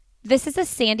This is a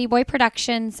Sandy Boy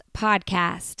Productions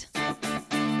podcast.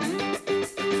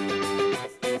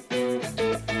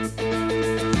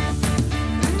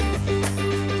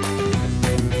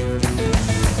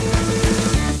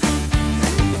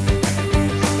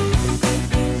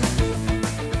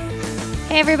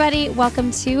 Hey everybody,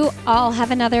 welcome to I'll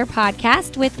Have Another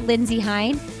podcast with Lindsay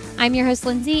Hein. I'm your host,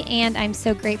 Lindsay, and I'm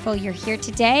so grateful you're here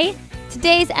today.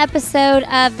 Today's episode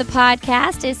of the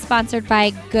podcast is sponsored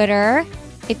by Goodr.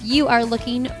 If you are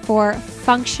looking for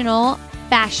functional,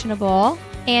 fashionable,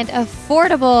 and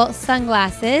affordable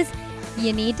sunglasses,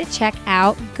 you need to check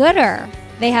out Goodr.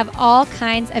 They have all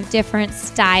kinds of different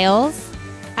styles.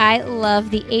 I love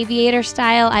the aviator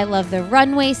style. I love the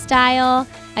runway style.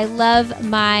 I love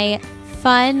my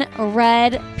fun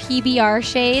red PBR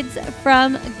shades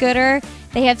from Goodr.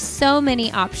 They have so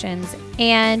many options,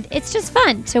 and it's just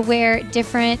fun to wear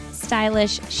different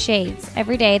stylish shades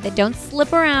every day that don't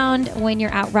slip around when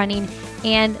you're out running.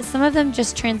 And some of them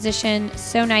just transition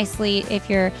so nicely if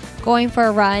you're going for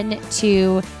a run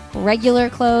to regular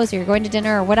clothes or you're going to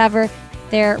dinner or whatever.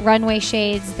 Their runway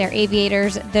shades, their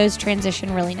aviators, those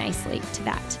transition really nicely to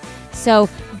that. So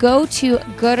go to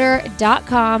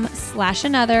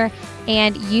goodr.com/another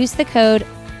and use the code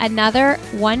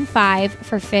ANOTHER15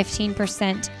 for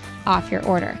 15% off your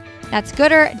order. That's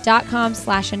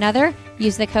goodr.com/another.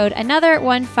 Use the code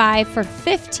ANOTHER15 for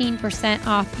 15%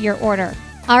 off your order.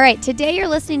 All right, today you're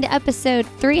listening to episode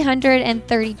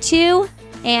 332,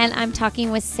 and I'm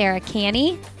talking with Sarah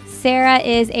Canny. Sarah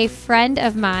is a friend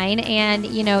of mine, and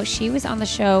she was on the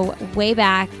show way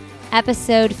back,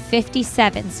 episode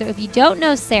 57. So if you don't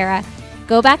know Sarah,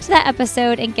 go back to that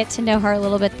episode and get to know her a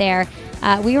little bit there.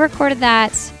 We recorded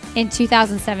that in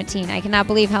 2017. I cannot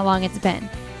believe how long it's been.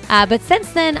 But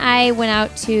since then, I went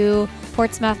out to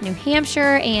Portsmouth, New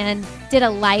Hampshire, and did a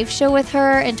live show with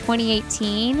her in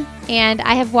 2018. And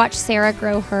I have watched Sarah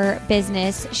grow her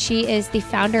business. She is the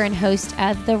founder and host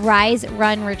of the Rise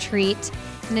Run Retreat.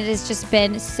 And it has just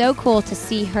been so cool to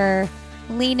see her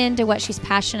lean into what she's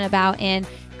passionate about and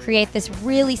create this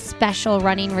really special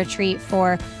running retreat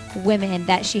for women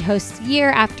that she hosts year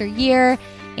after year.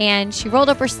 And she rolled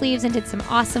up her sleeves and did some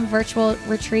awesome virtual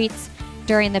retreats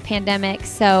during the pandemic.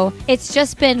 So it's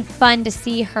just been fun to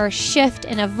see her shift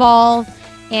and evolve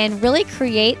and really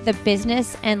create the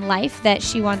business and life that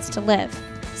she wants to live.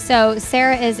 So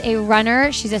Sarah is a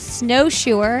runner. She's a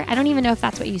snowshoer. I don't even know if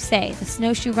that's what you say. The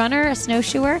snowshoe runner, a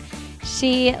snowshoer.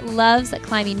 She loves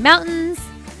climbing mountains.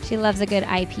 She loves a good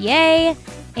IPA.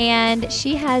 And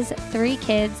she has 3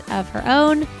 kids of her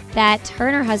own that her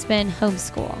and her husband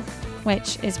homeschool,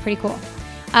 which is pretty cool.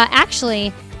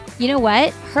 Actually, you know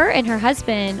what? Her and her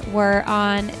husband were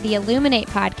on the Illuminate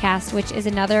podcast, which is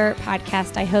another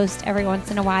podcast I host every once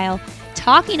in a while,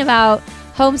 talking about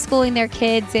homeschooling their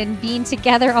kids and being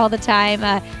together all the time.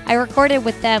 I recorded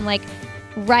with them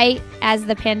right as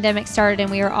the pandemic started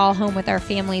and we were all home with our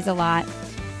families a lot.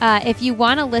 If you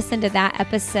want to listen to that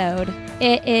episode,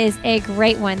 it is a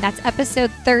great one. That's episode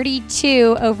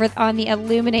 32 over on the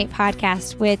Illuminate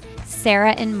podcast with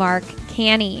Sarah and Mark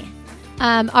Canny.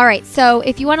 All right, so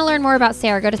if you want to learn more about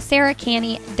Sarah, go to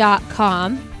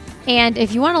sarahcanny.com. And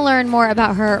if you want to learn more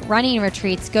about her running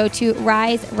retreats, go to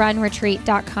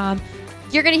riserunretreat.com.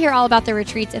 You're going to hear all about the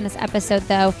retreats in this episode,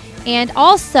 though. And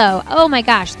also, oh my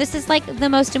gosh, this is the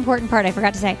most important part I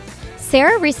forgot to say.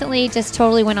 Sarah recently just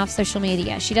totally went off social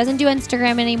media. She doesn't do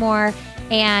Instagram anymore,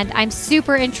 and I'm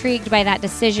super intrigued by that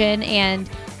decision and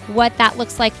what that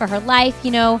looks like for her life.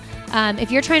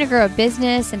 If you're trying to grow a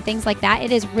business and things like that,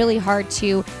 it is really hard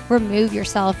to remove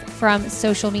yourself from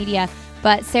social media.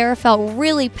 But Sarah felt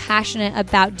really passionate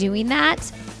about doing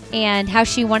that and how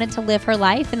she wanted to live her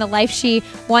life and the life she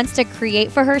wants to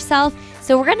create for herself.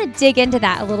 So we're going to dig into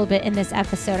that a little bit in this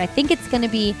episode. I think it's going to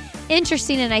be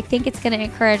interesting, and I think it's going to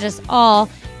encourage us all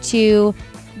to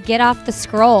get off the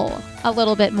scroll a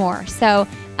little bit more. So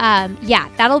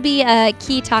that'll be a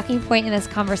key talking point in this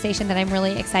conversation that I'm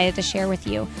really excited to share with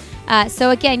you. So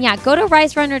again, go to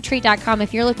riserunretreat.com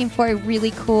if you're looking for a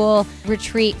really cool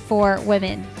retreat for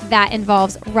women that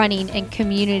involves running and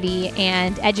community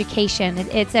and education.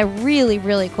 It's a really,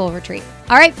 really cool retreat.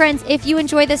 All right, friends, if you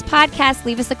enjoy this podcast,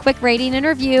 leave us a quick rating and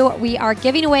review. We are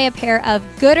giving away a pair of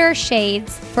Goodr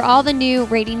shades for all the new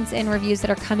ratings and reviews that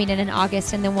are coming in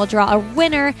August, and then we'll draw a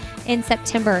winner in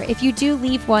September. If you do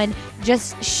leave one,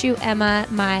 just shoot Emma,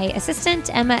 my assistant,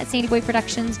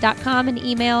 Emma@sandyboyproductions.com, an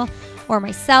email, or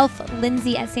myself,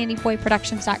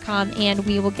 Lindsay@sandyboyproductions.com, and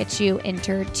we will get you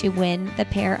entered to win the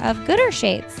pair of Goodr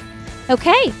shades.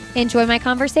 Okay, enjoy my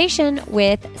conversation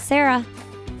with Sarah.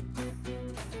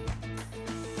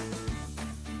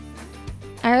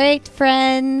 All right,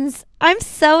 friends, I'm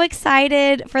so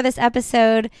excited for this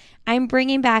episode. I'm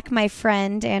bringing back my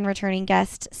friend and returning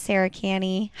guest, Sarah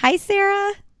Canny. Hi,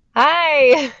 Sarah.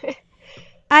 Hi.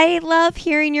 I love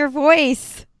hearing your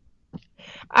voice.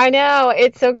 I know.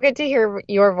 It's so good to hear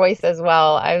your voice as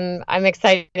well. I'm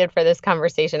excited for this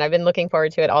conversation. I've been looking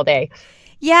forward to it all day.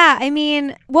 Yeah, I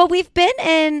mean, well, we've been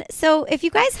in. So, if you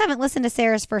guys haven't listened to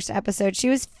Sarah's first episode, she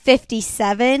was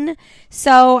 57.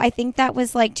 So, I think that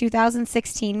was like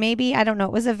 2016, maybe. I don't know.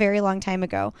 It was a very long time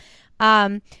ago.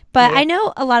 But Yeah. I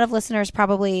know a lot of listeners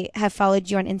probably have followed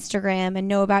you on Instagram and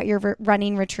know about your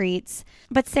running retreats.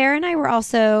 But Sarah and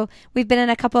I we've been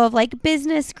in a couple of like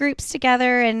business groups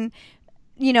together and,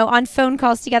 on phone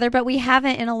calls together, but we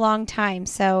haven't in a long time.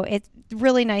 So, it's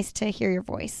really nice to hear your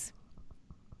voice.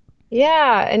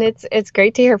 Yeah, and it's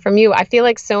great to hear from you. I feel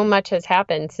like so much has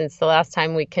happened since the last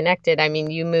time we connected. I mean,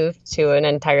 you moved to an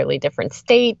entirely different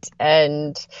state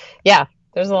and yeah,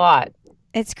 there's a lot.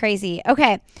 It's crazy.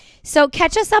 Okay. So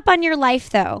catch us up on your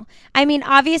life, though. I mean,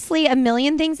 obviously, a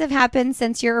million things have happened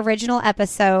since your original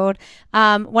episode.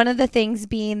 One of the things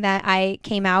being that I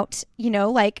came out,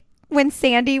 like when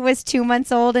Sandy was 2 months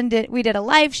old and we did a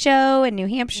live show in New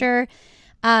Hampshire.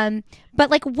 But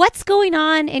like, what's going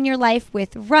on in your life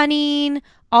with running,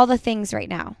 all the things right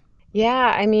now?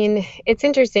 Yeah, I mean, it's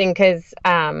interesting because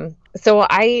so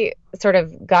I sort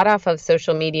of got off of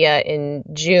social media in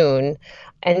June,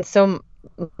 and so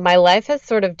my life has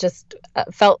sort of just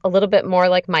felt a little bit more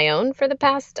like my own for the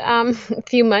past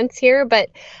few months here. But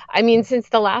I mean, since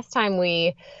the last time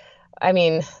we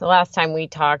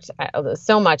talked,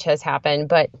 so much has happened.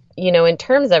 But, in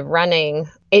terms of running,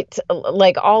 it's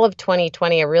like all of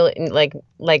 2020, I really,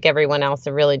 like everyone else,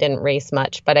 I really didn't race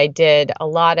much. But I did a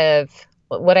lot of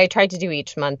what I tried to do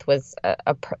each month was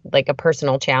a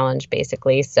personal challenge,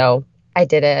 basically. So I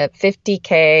did a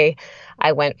 50K.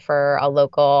 I went for a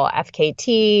local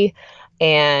FKT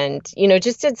and,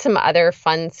 just did some other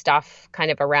fun stuff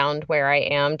kind of around where I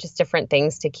am, just different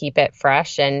things to keep it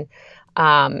fresh. And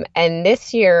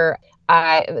this year,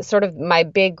 sort of my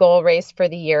big goal race for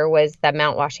the year was the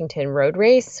Mount Washington Road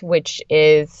Race, which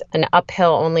is an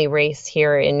uphill only race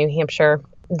here in New Hampshire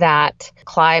that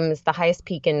climbs the highest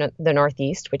peak in the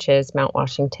Northeast, which is Mount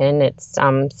Washington. It's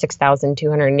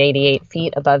 6,288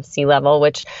 feet above sea level,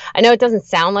 which I know it doesn't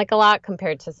sound like a lot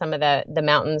compared to some of the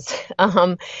mountains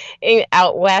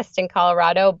out west in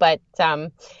Colorado, but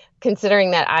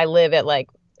considering that I live at like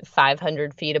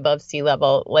 500 feet above sea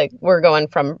level, like we're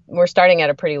starting at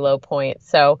a pretty low point.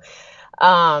 So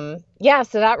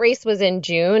so that race was in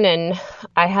June and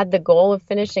I had the goal of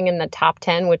finishing in the top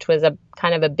 10, which was a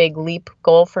kind of a big leap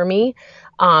goal for me.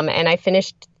 And I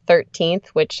finished 13th,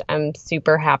 which I'm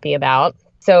super happy about.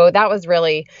 So that was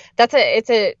it's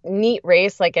a neat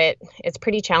race. Like it's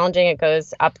pretty challenging. It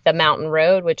goes up the mountain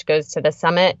road, which goes to the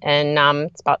summit, and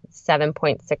it's about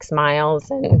 7.6 miles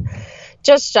and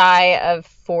just shy of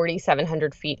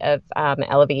 4,700 feet of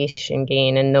elevation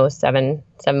gain in those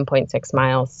 7.6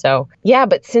 miles. So yeah,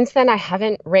 but since then I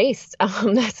haven't raced.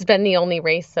 That's been the only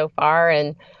race so far,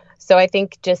 and so I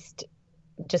think just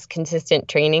consistent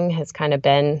training has kind of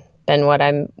been what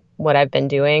I've been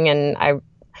doing, and I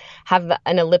have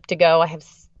an elliptigo. I have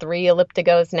 3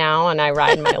 elliptigos now, and I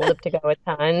ride my elliptigo a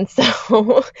ton.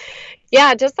 So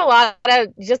yeah, just a lot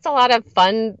of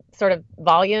fun sort of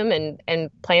volume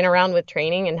and playing around with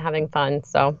training and having fun.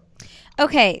 So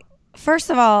okay, first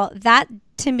of all, that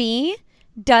to me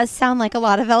does sound like a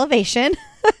lot of elevation.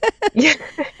 Yeah.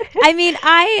 I mean,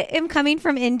 I am coming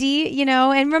from Indy,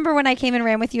 and remember when I came and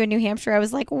ran with you in New Hampshire, I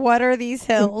was like, what are these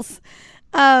hills?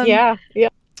 Yeah.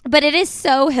 But it is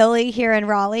so hilly here in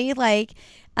Raleigh. Like,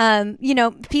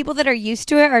 people that are used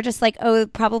to it are just like, oh,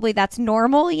 probably that's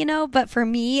normal, But for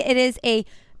me, it is a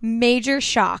major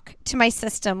shock to my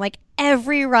system. Like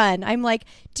every run, I'm like,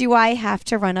 do I have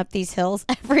to run up these hills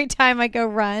every time I go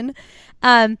run?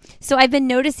 So I've been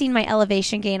noticing my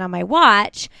elevation gain on my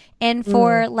watch. And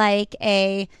for like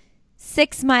a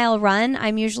 6-mile run,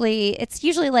 it's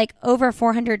usually like over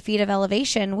 400 feet of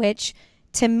elevation, which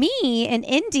to me in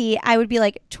Indy, I would be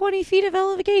like 20 feet of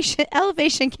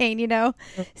elevation gain,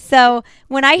 So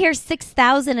when I hear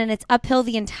 6,000 and it's uphill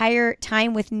the entire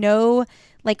time with no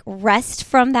like rest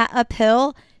from that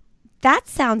uphill, that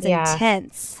sounds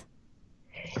intense.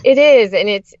 It is. And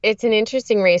it's an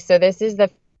interesting race. So this is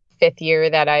the 5th year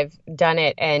that I've done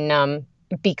it. And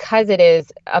because it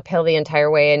is uphill the entire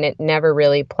way and it never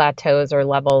really plateaus or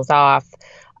levels off,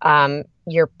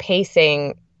 your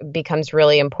pacing becomes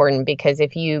really important, because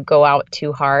if you go out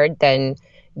too hard, then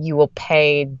you will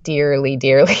pay dearly,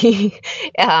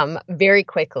 very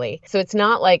quickly. So it's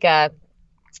not like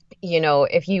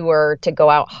if you were to go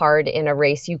out hard in a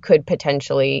race, you could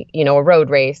potentially, a road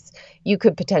race, you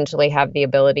could potentially have the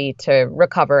ability to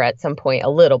recover at some point a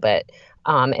little bit,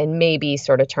 and maybe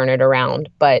sort of turn it around.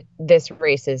 But this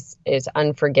race is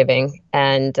unforgiving,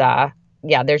 and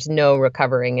there's no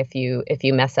recovering if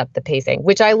you mess up the pacing,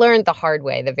 which I learned the hard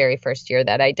way the very first year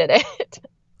that I did it.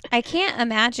 I can't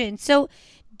imagine. So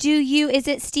is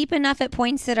it steep enough at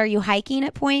points that are you hiking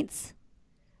at points?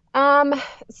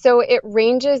 So it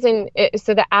ranges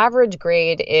so the average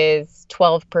grade is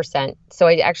 12%. So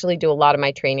I actually do a lot of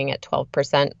my training at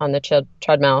 12% on the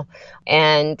treadmill.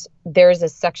 And there's a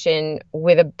section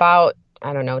with about,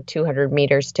 I don't know, 200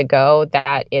 meters to go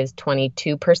that is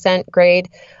 22% grade.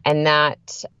 And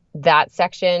that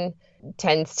section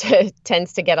tends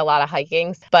to get a lot of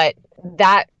hiking. But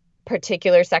that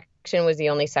particular section was the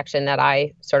only section that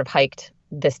I sort of hiked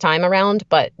this time around.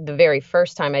 But the very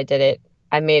first time I did it,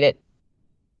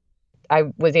 I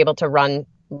was able to run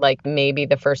like maybe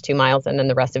the first 2 miles, and then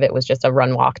the rest of it was just a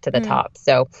run walk to the top.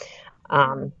 So,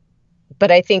 but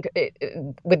I think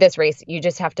with this race, you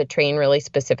just have to train really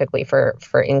specifically for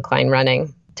incline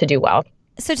running to do well.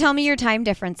 So tell me your time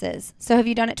differences. So have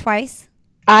you done it twice?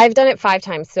 I've done it 5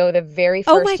 times. So the very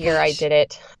first year I did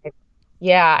it,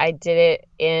 I did it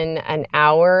in an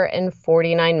hour and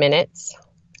 49 minutes.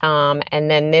 And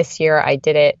then this year I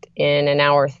did it in an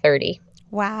hour 30.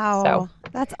 Wow. So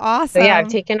that's awesome. So I've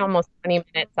taken almost 20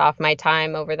 minutes off my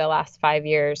time over the last 5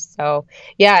 years. So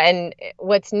and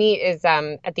what's neat is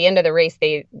at the end of the race,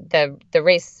 the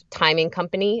race timing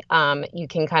company, you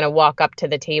can kind of walk up to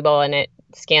the table and it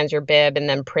scans your bib and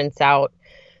then prints out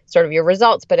sort of your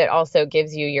results, but it also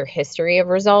gives you your history of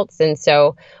results. And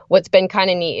so what's been kind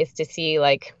of neat is to see,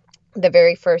 like, the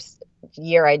very first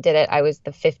year I did it, I was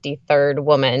the 53rd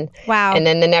woman. Wow. And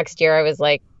then the next year I was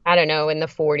like, I don't know, in the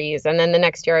 40s. And then the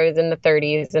next year I was in the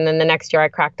 30s. And then the next year I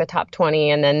cracked the top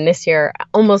 20. And then this year I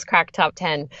almost cracked top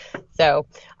 10. So,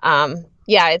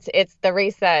 it's the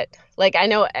race that, like, I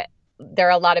know there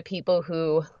are a lot of people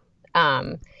who,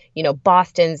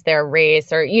 Boston's their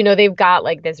race, or, they've got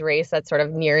like this race that's sort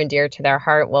of near and dear to their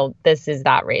heart. Well, this is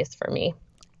that race for me.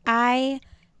 I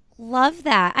love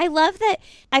that. I love that.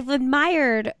 I've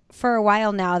admired for a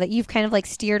while now that you've kind of like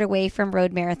steered away from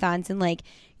road marathons and like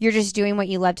you're just doing what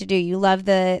you love to do. You love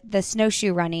the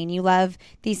snowshoe running. You love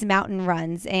these mountain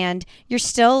runs, and you're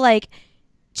still like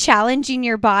challenging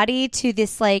your body to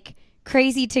this like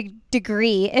crazy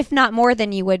degree, if not more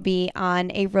than you would be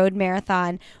on a road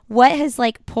marathon. What has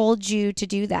like pulled you to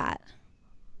do that?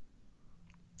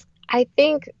 I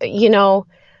think,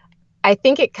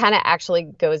 it kind of actually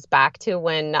goes back to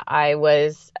when I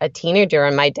was a teenager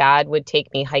and my dad would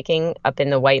take me hiking up in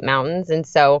the White Mountains. And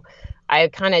so I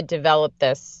kind of developed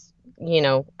this,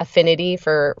 affinity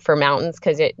for mountains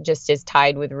because it just is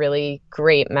tied with really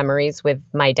great memories with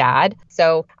my dad.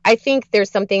 So I think there's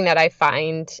something that I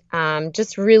find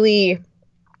just really,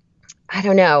 I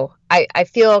don't know, I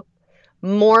feel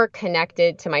more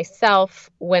connected to myself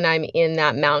when I'm in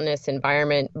that mountainous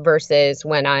environment versus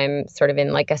when I'm sort of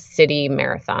in like a city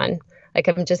marathon. Like,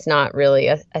 I'm just not really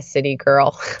a city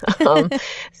girl.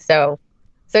 So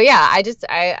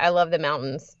I love the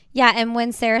mountains. Yeah, and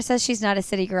when Sarah says she's not a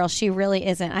city girl, she really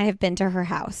isn't. I have been to her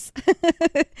house.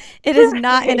 It is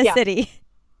not in a city.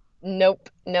 Nope.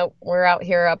 We're out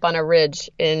here up on a ridge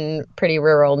in pretty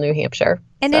rural New Hampshire.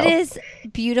 And It is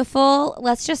beautiful.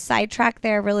 Let's just sidetrack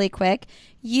there really quick.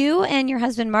 You and your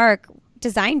husband, Mark,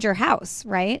 designed your house,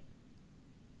 right?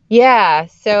 Yeah.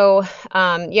 So,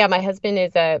 my husband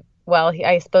is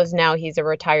I suppose now he's a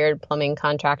retired plumbing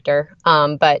contractor.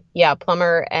 But yeah,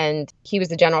 plumber, and he was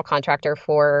the general contractor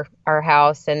for our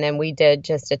house. And then we did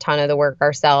just a ton of the work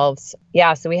ourselves.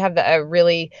 Yeah. So we have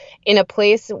in a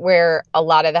place where a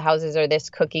lot of the houses are this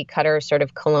cookie cutter sort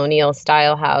of colonial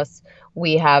style house.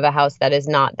 We have a house that is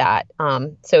not that.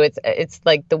 So it's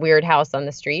like the weird house on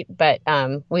the street, but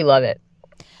we love it.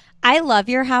 I love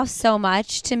your house so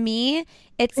much. To me,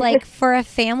 it's like for a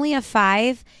family of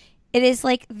 5, it is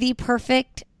like the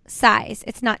perfect size.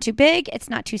 It's not too big. It's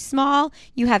not too small.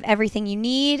 You have everything you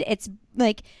need. It's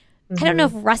like, I don't know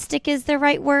if rustic is the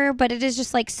right word, but it is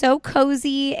just like so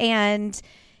cozy, and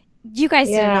you guys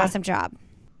did an awesome job.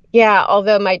 Yeah,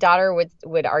 although my daughter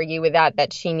would argue with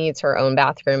that she needs her own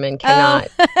bathroom and cannot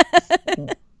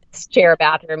share a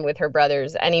bathroom with her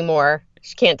brothers anymore.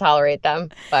 She can't tolerate them.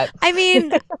 But I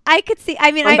mean, I could see.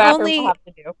 I mean,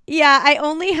 I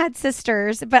only had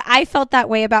sisters, but I felt that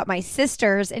way about my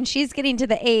sisters, and she's getting to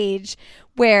the age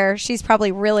where she's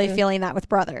probably really feeling that with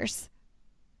brothers.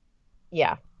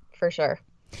 Yeah, for sure.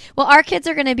 Well, our kids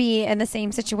are going to be in the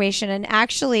same situation, and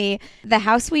actually, the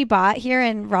house we bought here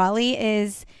in Raleigh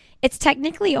it's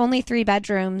technically only 3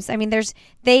 bedrooms. I mean,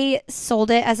 they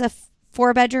sold it as a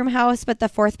 4-bedroom house, but the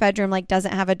 4th bedroom like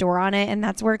doesn't have a door on it, and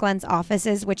that's where Glenn's office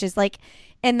is, which is like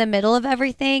in the middle of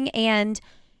everything. And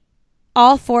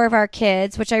all 4 of our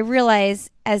kids, which I realize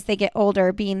as they get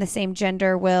older, being the same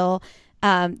gender,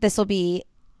 this will be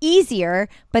easier,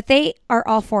 but they are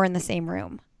all 4 in the same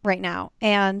room right now.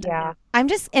 And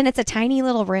and it's a tiny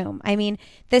little room. I mean,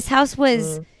 this house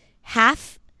was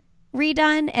half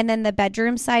redone, and then the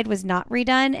bedroom side was not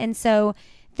redone. And so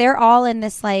they're all in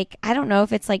this, like, I don't know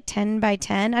if it's like 10 by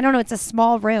 10. I don't know. It's a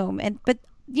small room, but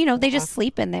they just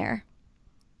sleep in there.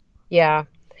 Yeah.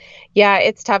 Yeah,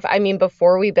 it's tough. I mean,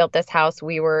 before we built this house,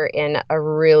 we were in a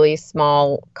really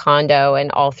small condo,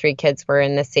 and all 3 kids were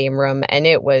in the same room, and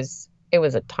it was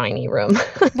a tiny room.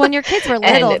 When your kids were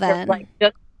little, then.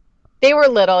 They were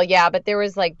little, yeah, but there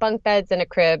was like bunk beds and a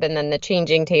crib, and then the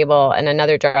changing table and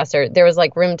another dresser. There was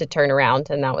like room to turn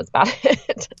around, and that was about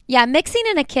it. Yeah, mixing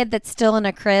in a kid that's still in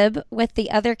a crib with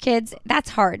the other kids, that's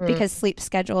hard because sleep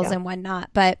schedules and whatnot.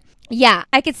 But yeah,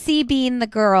 I could see being the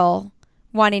girl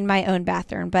wanting my own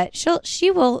bathroom, but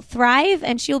she will thrive,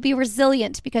 and she'll be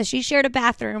resilient because she shared a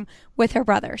bathroom with her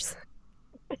brothers.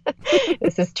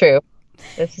 This is true.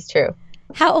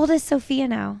 How old is Sophia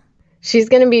now? She's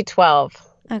going to be 12.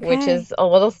 Okay. Which is a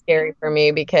little scary for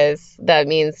me because that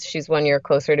means she's 1 year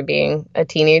closer to being a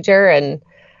teenager. And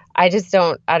I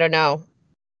don't know.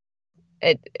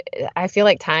 I feel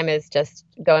like time is just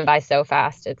going by so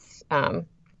fast. It's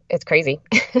crazy.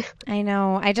 I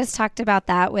know. I just talked about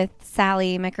that with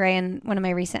Sally McRae in one of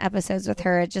my recent episodes with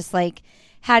her. Just like,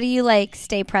 how do you like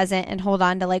stay present and hold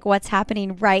on to like what's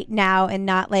happening right now and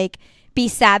not like be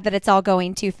sad that it's all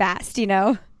going too fast,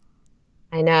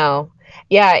 I know.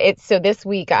 Yeah, so this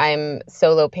week I'm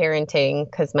solo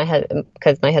parenting because my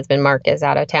husband Mark is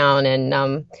out of town,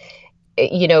 and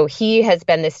he has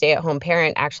been the stay-at-home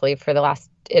parent actually for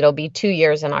it'll be 2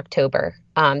 years in October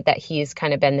that he's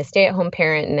kind of been the stay-at-home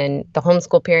parent and then the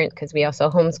homeschool parent because we also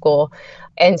homeschool.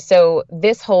 And so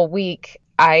this whole week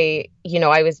I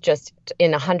was just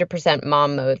in 100%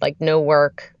 mom mode, like no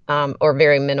work. Or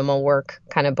very minimal work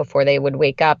kind of before they would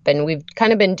wake up. And we've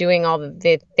kind of been doing all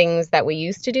the things that we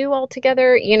used to do all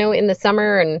together, in the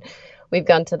summer. And we've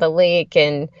gone to the lake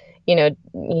and,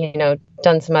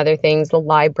 done some other things, the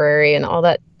library and all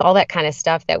that kind of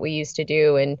stuff that we used to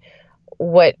do. And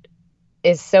what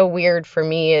is so weird for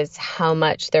me is how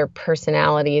much their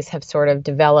personalities have sort of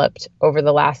developed over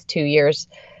the last 2 years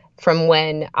from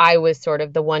when I was sort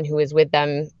of the one who was with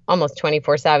them almost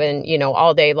 24/7,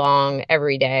 all day long,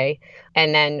 every day.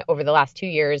 And then over the last 2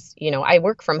 years, I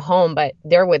work from home, but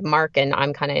they're with Mark and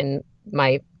I'm kind of in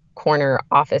my corner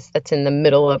office that's in the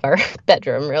middle of our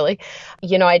bedroom, really.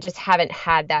 I just haven't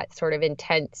had that sort of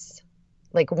intense,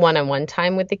 like one-on-one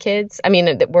time with the kids. I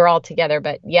mean, we're all together,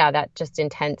 but yeah, that just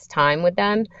intense time with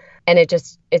them. And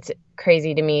it's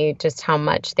crazy to me just how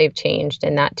much they've changed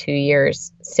in that 2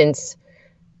 years since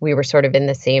we were sort of in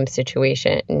the same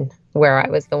situation where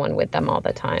I was the one with them all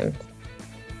the time.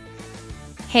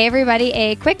 Hey, everybody,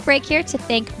 a quick break here to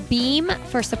thank Beam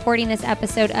for supporting this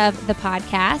episode of the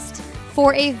podcast.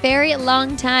 For a very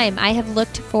long time, I have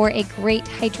looked for a great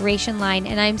hydration line,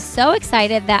 and I'm so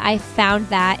excited that I found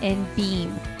that in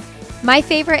Beam. My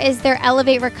favorite is their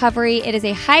Elevate Recovery. It is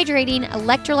a hydrating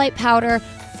electrolyte powder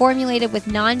formulated with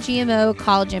non-GMO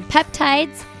collagen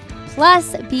peptides,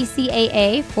 plus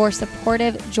BCAA for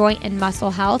supportive joint and muscle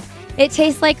health. It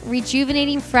tastes like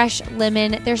rejuvenating fresh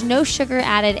lemon. There's no sugar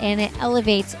added, and it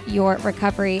elevates your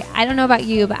recovery. I don't know about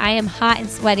you, but I am hot and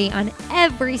sweaty on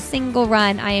every single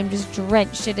run. I am just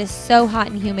drenched. It is so hot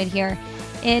and humid here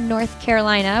in North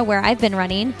Carolina, where I've been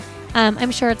running.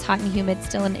 I'm sure it's hot and humid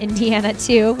still in Indiana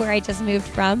too, where I just moved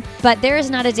from. But there is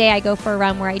not a day I go for a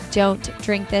run where I don't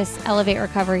drink this Elevate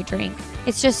Recovery drink.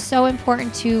 It's just so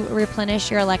important to replenish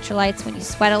your electrolytes when you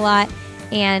sweat a lot,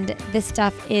 and this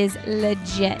stuff is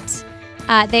legit.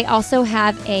 They also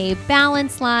have a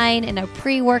balance line and a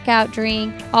pre-workout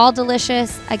drink, all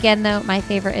delicious. Again, though, my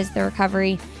favorite is the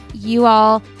recovery. You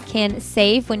all can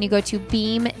save when you go to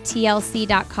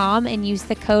beamtlc.com and use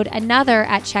the code ANOTHER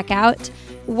at checkout.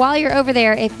 While you're over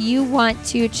there, if you want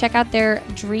to check out their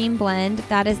Dream Blend,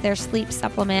 that is their sleep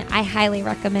supplement, I highly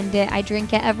recommend it. I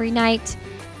drink it every night.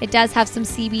 It does have some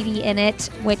CBD in it,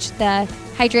 which the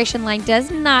hydration line does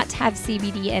not have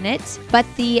CBD in it. But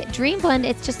the Dream Blend,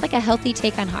 it's just like a healthy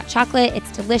take on hot chocolate.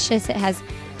 It's delicious. It has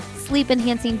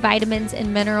sleep-enhancing vitamins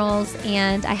and minerals,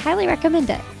 and I highly recommend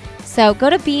it. So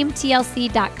go to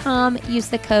beamtlc.com, use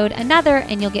the code ANOTHER,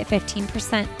 and you'll get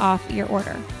 15% off your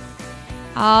order.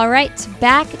 All right,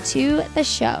 back to the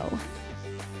show.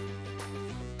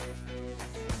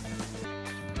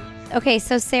 Okay,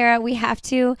 so Sarah, we have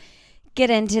to get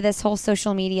into this whole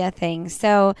social media thing.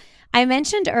 So I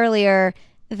mentioned earlier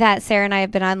that Sarah and I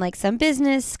have been on like some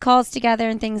business calls together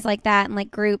and things like that, and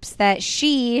like groups that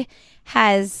she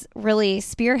has really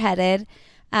spearheaded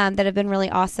that have been really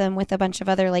awesome with a bunch of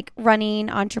other like running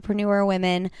entrepreneur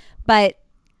women. But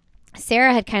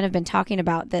Sarah had kind of been talking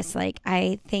about this, like,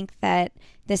 I think that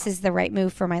this is the right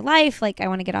move for my life. Like, I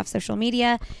want to get off social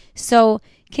media. So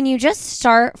can you just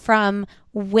start from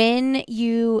when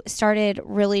you started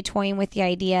really toying with the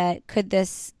idea, could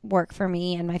this work for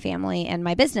me and my family and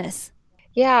my business?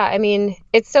 Yeah, I mean,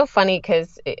 it's so funny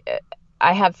because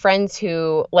I have friends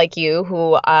who, like you,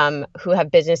 who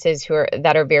have businesses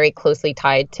that are very closely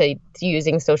tied to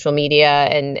using social media,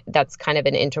 and that's kind of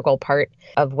an integral part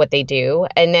of what they do.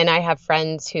 And then I have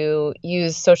friends who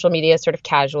use social media sort of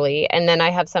casually, and then I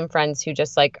have some friends who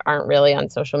just like aren't really on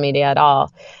social media at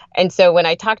all. And so when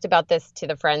I talked about this to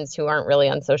the friends who aren't really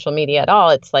on social media at all,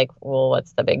 it's like, well,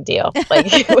 what's the big deal?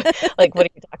 Like, like what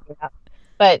are you talking about?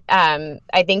 But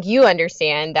I think you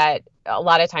understand that a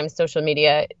lot of times social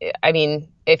media, I mean,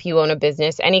 if you own a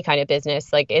business, any kind of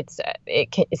business, like it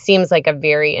seems like a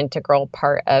very integral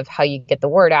part of how you get the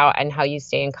word out and how you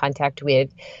stay in contact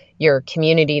with your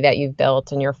community that you've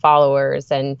built and your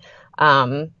followers. And,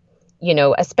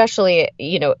 especially,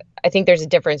 I think there's a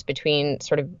difference between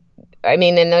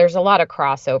and there's a lot of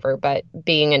crossover, but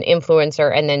being an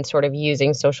influencer and then sort of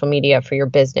using social media for your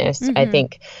business, I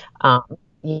think,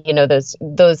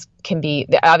 those can be,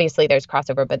 obviously there's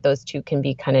crossover, but those two can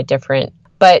be kind of different.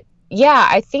 But yeah,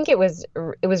 I think it was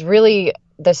really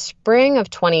the spring of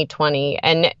 2020,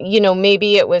 and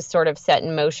maybe it was sort of set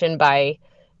in motion by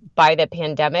the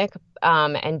pandemic,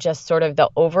 and just sort of the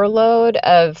overload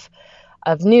of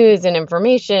news and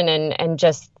information, and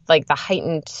just like the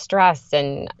heightened stress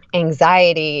and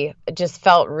anxiety just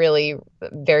felt really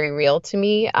very real to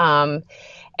me.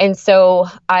 And so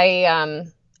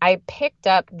I picked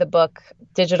up the book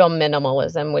Digital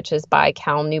Minimalism, which is by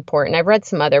Cal Newport. And I've read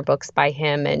some other books by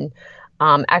him, and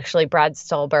actually Brad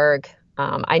Stulberg.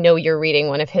 I know you're reading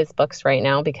one of his books right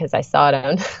now because I saw it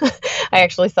on I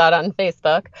actually saw it on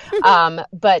Facebook.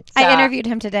 But I interviewed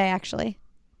him today, actually.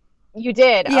 You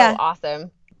did? Yeah. Oh,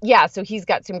 awesome. Yeah, so he's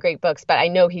got some great books, but I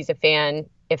know he's a fan,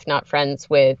 if not friends,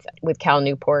 with Cal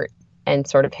Newport and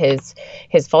sort of his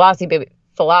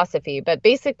philosophy. But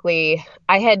basically,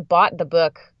 I had bought the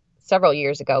book several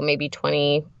years ago, maybe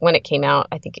when it came out.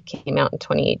 I think it came out in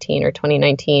 2018 or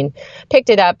 2019. Picked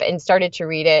it up and started to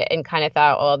read it and kind of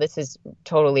thought, oh, this is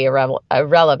totally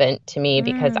irrelevant to me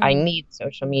because I need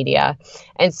social media.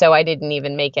 And so I didn't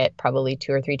even make it probably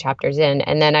 2 or 3 chapters in.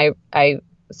 And then I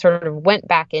sort of went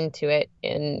back into it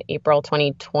in April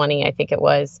 2020, I think it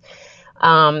was.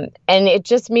 And it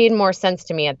just made more sense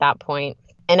to me at that point.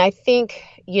 And I think,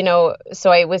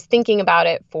 so I was thinking about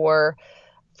it for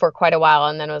quite a while,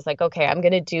 and then I was like, okay, I'm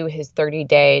going to do his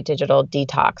 30-day digital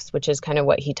detox, which is kind of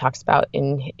what he talks about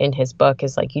in his book,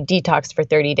 is like you detox for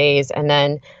 30 days. And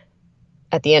then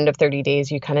at the end of 30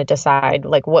 days, you kind of decide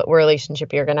like what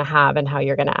relationship you're going to have and how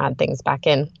you're going to add things back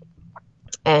in.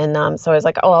 And so I was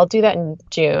like, oh, I'll do that in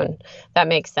June. That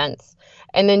makes sense.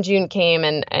 And then June came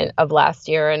and of last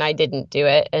year, and I didn't do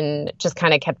it, and just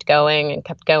kind of kept going and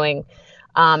kept going.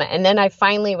 And then I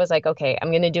finally was like, okay, I'm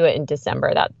going to do it in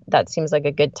December. That seems like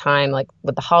a good time. Like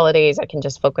with the holidays, I can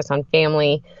just focus on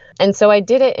family. And so I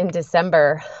did it in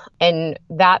December. And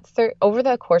over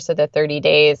the course of the 30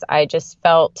 days, I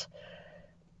felt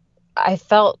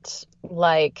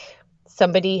like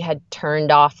somebody had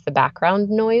turned off the background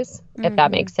noise, if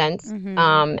that makes sense.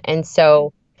 And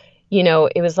so,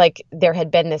 it was like there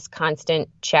had been this constant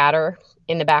chatter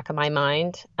in the back of my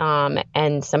mind,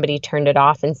 and somebody turned it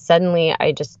off, and suddenly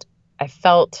I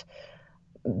felt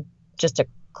just a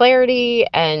clarity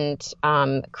and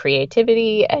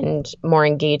creativity and more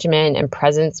engagement and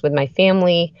presence with my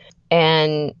family.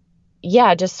 And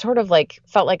yeah, just sort of like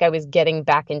felt like I was getting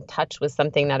back in touch with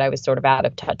something that I was sort of out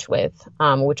of touch with,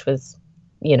 which was,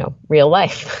 real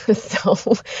life.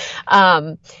 So,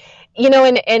 and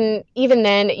even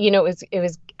then, it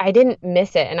was, I didn't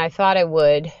miss it, and I thought I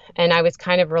would, and I was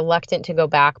kind of reluctant to go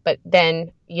back. But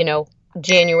then,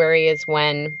 January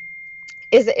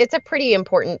it's a pretty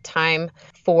important time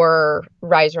for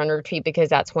Rise Run Retreat, because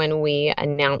that's when we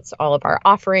announce all of our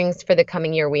offerings for the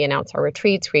coming year. We announce our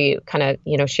retreats. We kind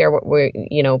of, share what we're,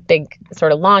 big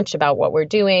sort of launch about what we're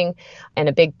doing, and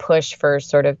a big push for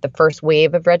sort of the first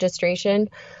wave of registration.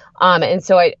 And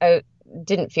so I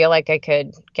didn't feel like I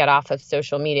could get off of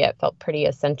social media. It felt pretty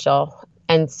essential.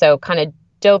 And so kind of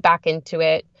dove back into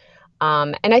it.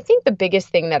 And I think the biggest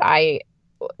thing that I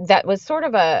that was sort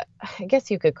of I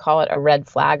guess you could call it a red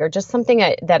flag, or just something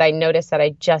that I noticed that I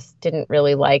just didn't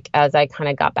really like as I kind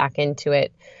of got back into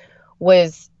it,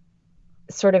 was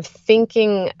sort of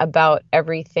thinking about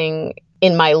everything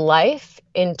in my life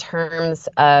in terms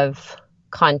of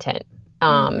content.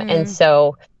 And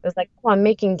so it was like, oh, I'm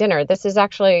making dinner. This is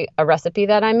actually a recipe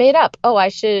that I made up. Oh,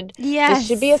 this should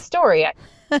be a story. I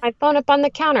put my phone up on the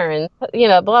counter and,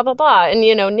 blah, blah, blah, and,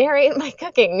 narrate my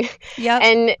cooking.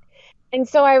 Yep. And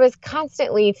so I was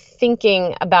constantly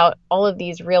thinking about all of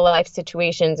these real life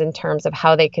situations in terms of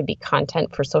how they could be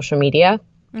content for social media.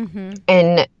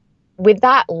 And with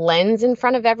that lens in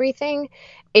front of everything,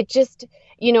 it just,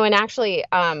 and actually,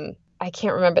 I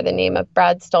can't remember the name of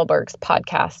Brad Stulberg's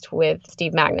podcast with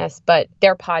Steve Magnus, but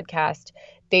their podcast,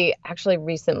 they actually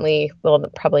recently, well,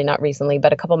 probably not recently,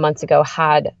 but a couple months ago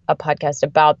had a podcast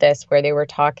about this where they were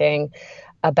talking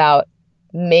about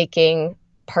making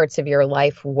parts of your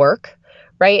life work,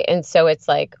 right? And so it's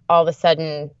like all of a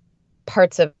sudden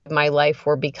parts of my life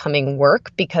were becoming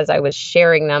work because I was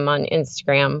sharing them on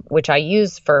Instagram, which I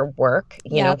use for work,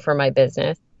 for my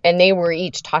business. And they were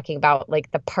each talking about like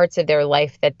the parts of their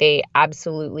life that they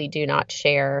absolutely do not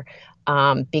share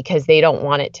because they don't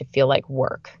want it to feel like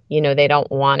work. They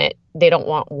don't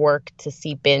want work to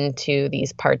seep into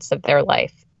these parts of their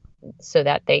life so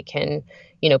that they can,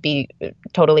 be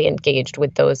totally engaged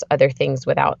with those other things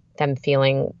without them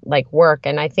feeling like work.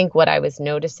 And I think what I was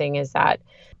noticing is that,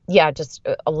 just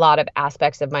a lot of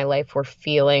aspects of my life were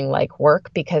feeling like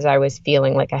work because I was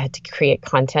feeling like I had to create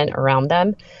content around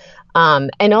them.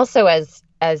 And also as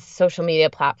social media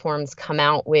platforms come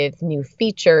out with new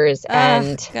features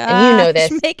and you know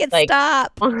this, make it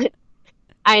stop.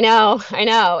 I know.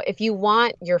 If you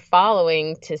want your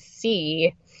following to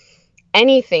see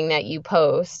anything that you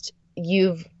post,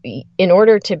 in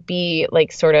order to be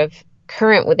like sort of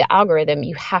current with the algorithm,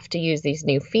 you have to use these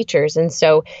new features. And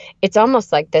so it's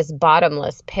almost like this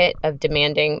bottomless pit of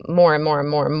demanding more and more and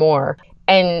more and more.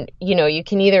 And, you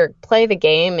can either play the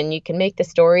game and you can make the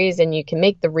stories and you can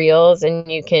make the reels and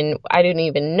I don't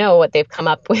even know what they've come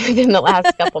up with in the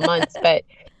last couple months, but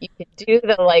you could do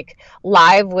the like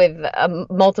live with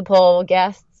multiple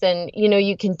guests and,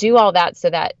 you can do all that so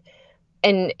that,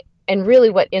 and really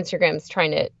what Instagram's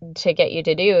trying to get you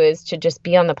to do is to just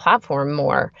be on the platform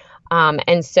more.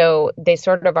 And so they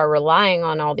sort of are relying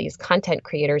on all these content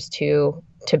creators to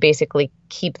basically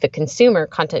keep the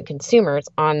content consumers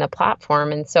on the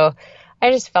platform. And so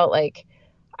I just felt like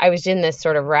I was in this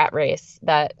sort of rat race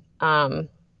that I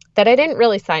didn't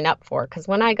really sign up for. Because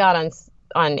when I got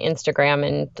on Instagram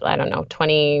in, I don't know,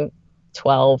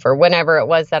 2012 or whenever it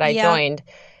was that I joined,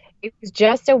 it was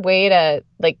just a way to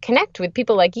like connect with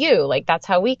people like you. Like that's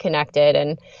how we connected.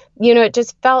 And, it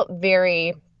just felt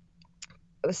very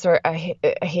I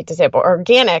hate to say it, but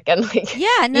organic and like,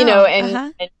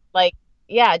 and like,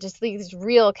 just these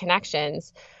real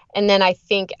connections. And then I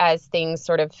think as things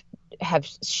sort of have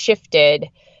shifted,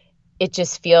 it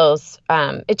just feels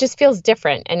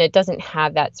different and it doesn't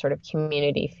have that sort of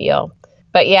community feel.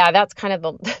 But that's kind of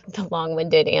the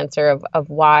long-winded answer of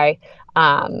why.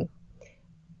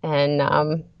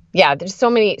 There's so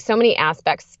many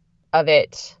aspects of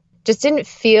it just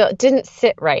didn't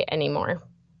sit right anymore.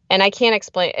 And I can't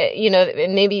explain,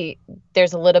 maybe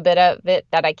there's a little bit of it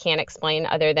that I can't explain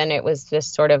other than it was this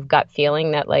sort of gut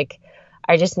feeling that like,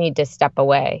 I just need to step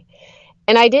away.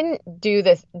 And I didn't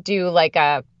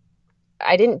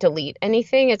I didn't delete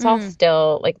anything. It's all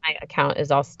still like my account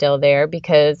is all still there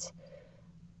because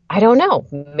I don't know,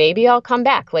 maybe I'll come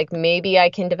back. Like maybe I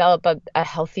can develop a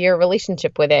healthier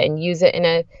relationship with it and use it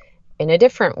in a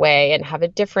different way and have a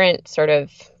different sort of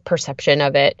perception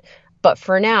of it. But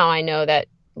for now, I know that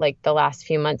like the last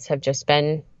few months have it's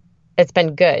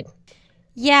been good.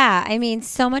 Yeah. I mean,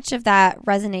 so much of that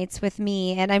resonates with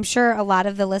me and I'm sure a lot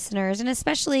of the listeners, and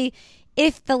especially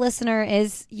if the listener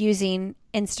is using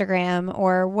Instagram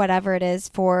or whatever it is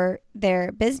for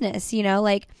their business,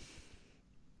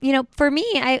 for me,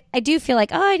 I do feel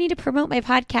like, I need to promote my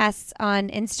podcasts on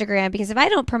Instagram because if I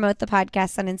don't promote the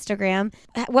podcasts on Instagram,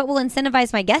 what will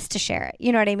incentivize my guests to share it?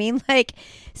 You know what I mean? Like,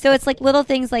 so it's like little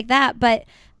things like that. But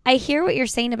I hear what you're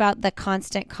saying about the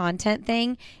constant content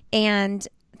thing. And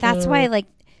that's why, like,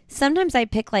 sometimes I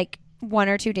pick like 1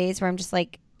 or 2 days where I'm just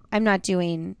like, I'm not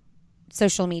doing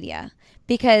social media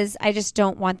because I just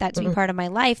don't want that to be part of my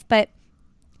life. But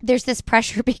there's this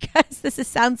pressure because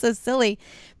sounds so silly,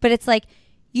 but it's like,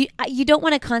 you don't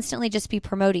want to constantly just be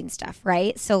promoting stuff,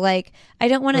 right? So like, I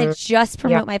don't want to just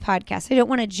promote my podcast. I don't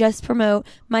want to just promote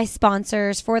my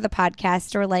sponsors for the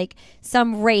podcast or like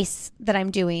some race that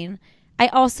I'm doing. I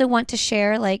also want to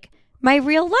share like my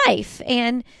real life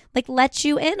and like let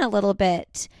you in a little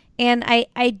bit. And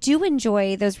I do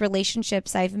enjoy those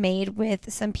relationships I've made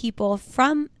with some people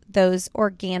from those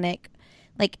organic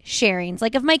like sharings,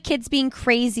 like of my kids being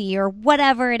crazy or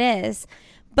whatever it is.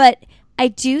 But I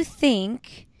do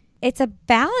think it's a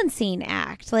balancing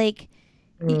act, like,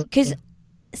 because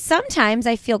sometimes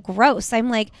I feel gross. I'm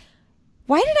like,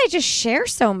 why did I just share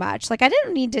so much? Like, I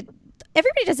didn't need to,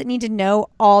 everybody doesn't need to know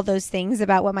all those things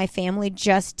about what my family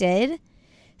just did.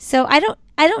 So I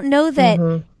don't know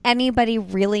that anybody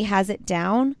really has it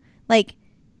down, like,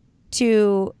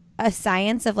 to a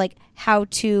science of like how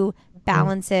to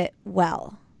balance it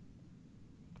well.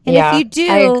 And if you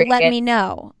do, let me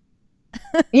know.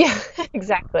 Yeah,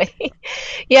 exactly.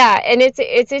 Yeah, and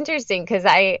it's interesting because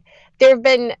I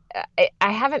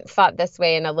haven't thought this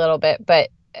way in a little bit, but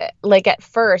like at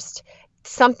first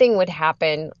something would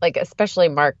happen, like especially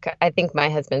Mark. I think my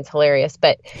husband's hilarious,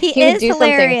 but he would is do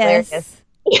hilarious. something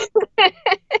hilarious.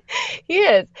 He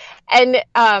is, and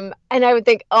I would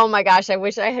think, oh my gosh, I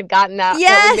wish I had gotten that. Yes.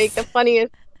 That would make the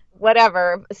funniest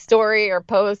whatever story or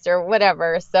post or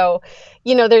whatever. So,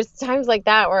 there's times like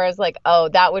that where I was like, oh,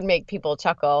 that would make people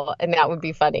chuckle and that would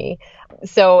be funny.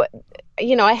 So,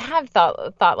 I have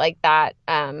thought like that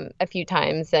a few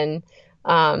times, and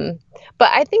but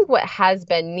I think what has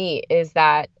been neat is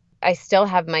that I still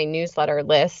have my newsletter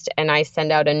list, and I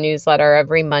send out a newsletter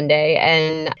every Monday,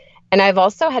 and I've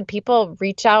also had people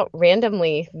reach out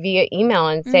randomly via email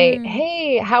and say,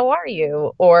 hey, how are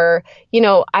you? Or,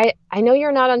 I know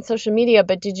you're not on social media,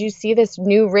 but did you see this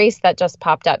new race that just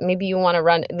popped up? Maybe you want to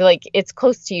run, like, it's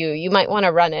close to you. You might want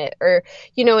to run it. Or,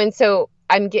 and so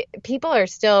people are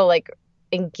still like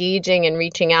engaging and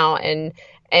reaching out and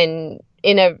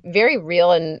in a very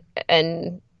real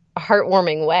and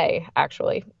heartwarming way,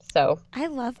 actually. So I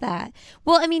love that.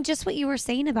 Well, I mean, just what you were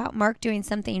saying about Mark doing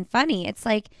something funny. It's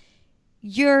like,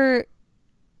 you're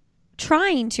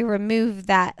trying to remove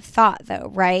that thought though,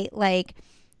 right? Like,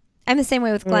 I'm the same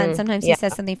way with Glenn. Sometimes he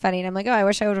says something funny and I'm like, oh, I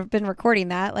wish I would have been recording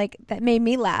that. Like, that made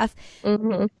me laugh.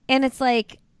 And it's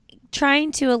like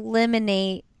trying to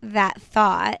eliminate that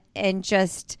thought and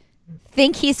just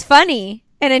think he's funny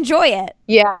and enjoy it.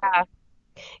 Yeah.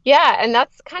 Yeah, and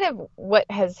that's kind of what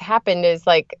has happened is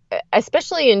like,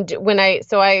 especially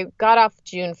I got off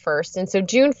June 1st. And so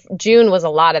June was a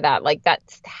lot of that, like that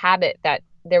habit that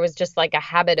there was just like a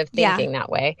habit of thinking that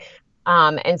way.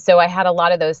 And so I had a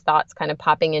lot of those thoughts kind of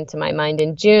popping into my mind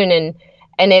in June,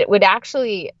 and it would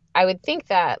actually, I would think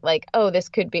that like, oh,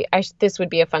 this would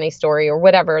be a funny story or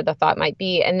whatever the thought might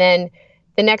be. And then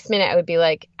the next minute I would be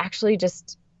like, actually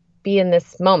just be in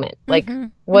this moment. Like,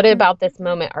 what about this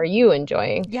moment are you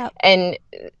enjoying? Yep. And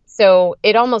so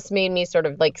it almost made me sort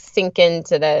of like sink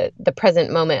into the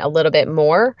present moment a little bit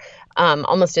more,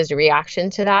 almost as a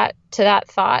reaction to that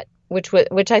thought, which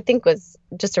I think was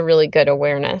just a really good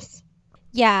awareness.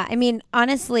 Yeah. I mean,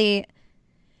 honestly,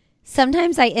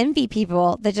 sometimes I envy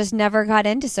people that just never got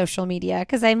into social media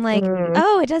because I'm like,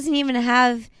 oh, it doesn't even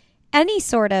have any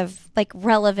sort of like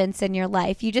relevance in your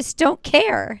life. You just don't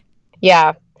care.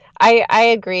 Yeah. I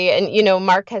agree. And,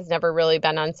 Mark has never really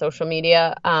been on social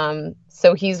media.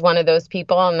 So he's one of those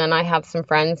people. And then I have some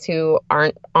friends who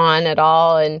aren't on at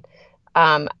all and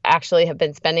actually have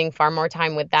been spending far more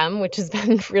time with them, which has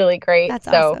been really great. That's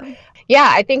awesome. Yeah,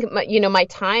 I think, my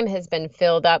time has been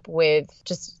filled up with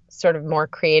just sort of more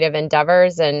creative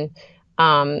endeavors and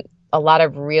a lot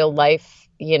of real life,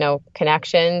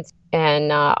 connections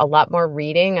and a lot more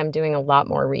reading. I'm doing a lot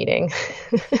more reading,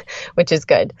 which is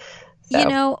good.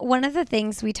 So. One of the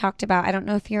things we talked about, I don't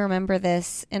know if you remember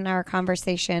this in our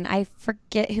conversation. I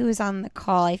forget who was on the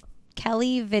call.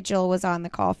 Kelly Vigil was on the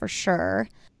call for sure.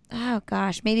 Oh,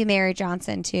 gosh. Maybe Mary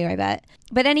Johnson, too, I bet.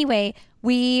 But anyway,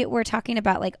 we were talking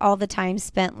about like all the time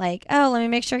spent like, oh, let me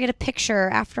make sure I get a picture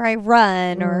after I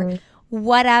run or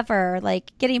whatever,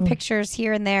 like getting pictures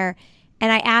here and there.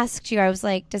 And I asked you, I was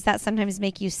like, does that sometimes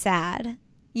make you sad?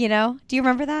 Do you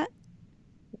remember that?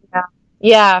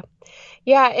 Yeah.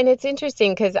 Yeah, and it's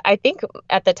interesting because I think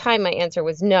at the time my answer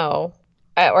was no,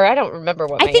 or I don't remember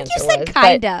what my answer was. I think you said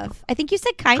kind of. I think you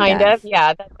said kind of. Kind of,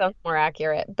 yeah, that sounds more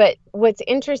accurate. But what's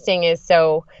interesting is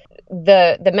so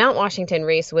the Mount Washington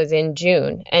race was in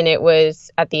June, and it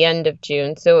was at the end of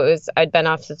June. So I'd been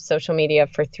off of social media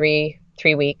for three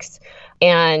weeks,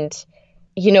 and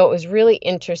it was really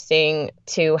interesting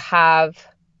to have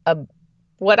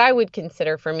what I would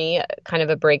consider for me kind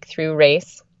of a breakthrough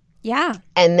race. Yeah.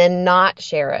 And then not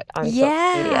share it on social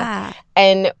media.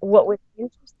 And what was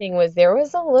interesting was there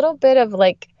was a little bit of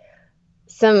like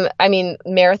I mean,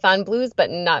 marathon blues, but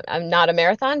I'm not a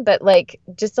marathon, but like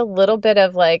just a little bit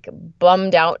of like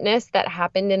bummed outness that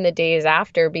happened in the days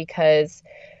after, because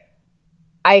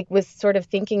I was sort of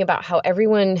thinking about how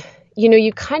everyone,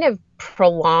 you kind of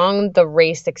prolong the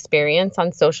race experience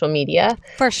on social media,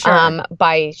 For sure.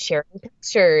 by sharing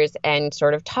pictures and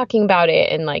sort of talking about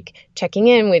it and like checking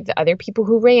in with other people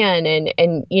who ran, and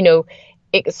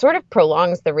it sort of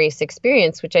prolongs the race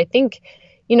experience, which I think,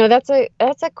 that's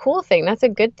a cool thing. That's a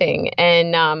good thing.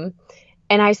 And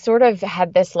I sort of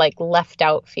had this like left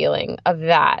out feeling of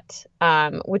that,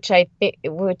 which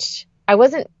I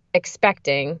wasn't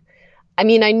expecting. I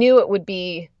mean, I knew it would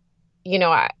be,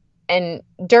 and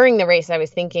during the race, I was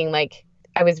thinking like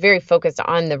I was very focused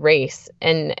on the race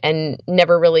and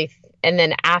never really, and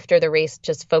then after the race,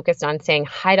 just focused on saying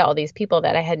hi to all these people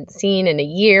that I hadn't seen in a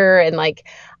year. And like,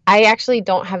 I actually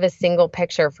don't have a single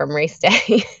picture from race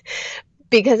day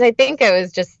because I think I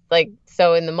was just like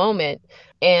so in the moment.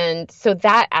 And so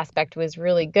that aspect was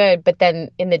really good. But then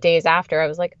in the days after, I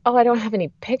was like, oh, I don't have any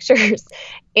pictures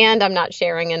and I'm not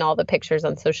sharing in all the pictures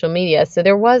on social media. So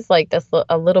there was like this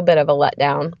a little bit of a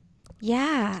letdown.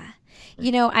 Yeah.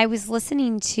 I was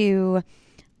listening to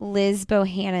Liz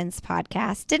Bohannon's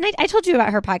podcast. Didn't I told you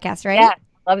about her podcast, right? Yeah,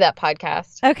 I love that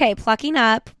podcast. Okay, Plucking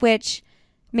Up, which,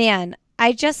 man,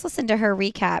 I just listened to her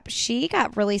recap. She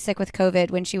got really sick with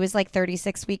COVID when she was like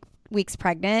 36 weeks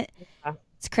pregnant. Yeah.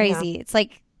 It's crazy. Yeah. It's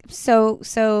like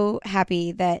so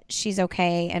happy that she's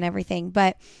okay and everything.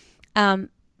 But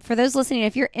for those listening,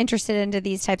 if you're interested into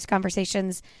these types of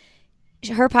conversations,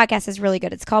 her podcast is really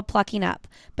good. It's called Plucking Up.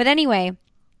 But anyway,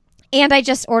 and I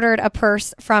just ordered a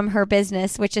purse from her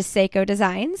business, which is Seiko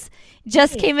Designs.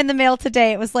 Just came in the mail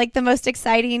today. It was like the most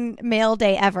exciting mail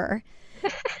day ever.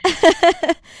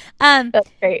 That's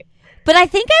great. But I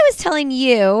think I was telling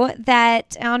you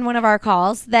that on one of our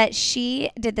calls that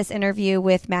she did this interview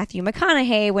with Matthew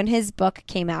McConaughey when his book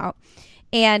came out.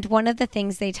 And one of the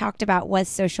things they talked about was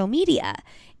social media.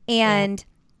 And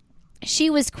she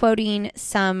was quoting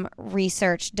some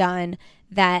research done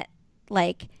that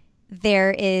like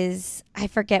there is, I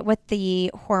forget what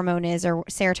the hormone is or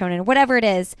serotonin, whatever it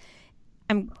is.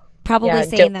 I'm probably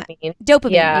saying dopamine. that.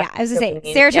 Dopamine. Yeah. I was going to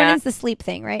say serotonin's the sleep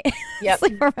thing, right? Yep.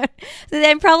 Sleep hormone. So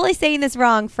I'm probably saying this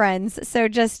wrong, friends. So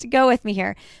just go with me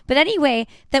here. But anyway,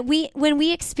 that when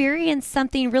we experience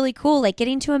something really cool, like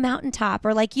getting to a mountaintop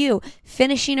or like you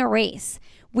finishing a race,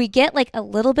 we get like a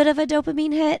little bit of a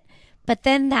dopamine hit, but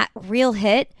then that real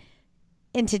hit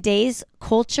in today's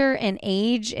culture and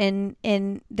age and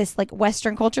in this like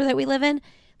Western culture that we live in,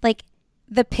 like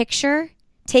the picture,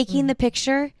 taking the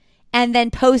picture and then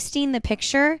posting the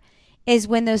picture is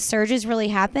when those surges really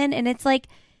happen. And it's like,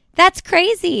 that's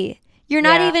crazy. You're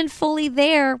not even fully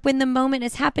there when the moment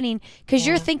is happening because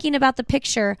you're thinking about the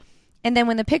picture. And then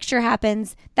when the picture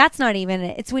happens, that's not even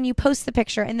it. It's when you post the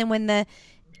picture and then when the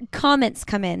comments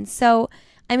come in. So,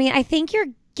 I mean, I think you're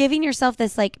giving yourself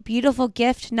this like beautiful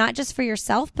gift, not just for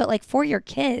yourself, but like for your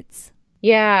kids.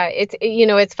 Yeah,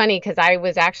 it's funny because I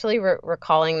was actually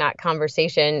recalling that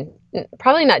conversation,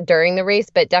 probably not during the race,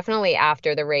 but definitely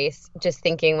after the race, just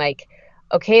thinking like,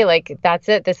 okay, like that's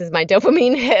it. This is my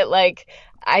dopamine hit. Like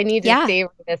I need to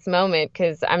savor this moment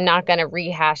because I'm not going to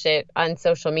rehash it on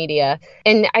social media.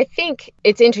 And I think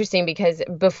it's interesting because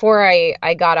before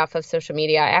I got off of social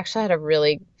media, I actually had a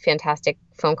really fantastic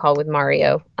phone call with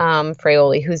Mario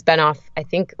Fraioli, who's been off, I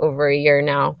think, over a year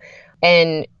now.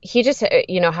 And he just,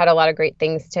 had a lot of great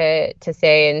things to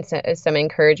say and some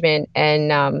encouragement.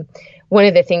 And one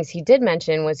of the things he did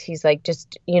mention was he's like,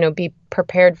 just, be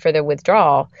prepared for the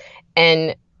withdrawal.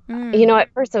 And,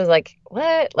 at first I was like,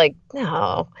 what? Like,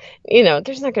 no,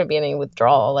 there's not going to be any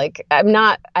withdrawal. Like, I'm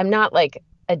not like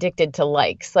addicted to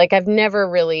likes. Like, I've never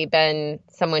really been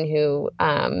someone who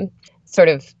sort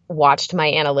of watched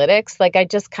my analytics. Like, I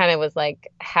just kind of was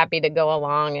like happy to go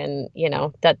along and,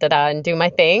 and do my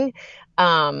thing.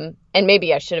 And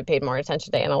maybe I should have paid more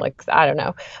attention to analytics. I don't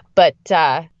know. But,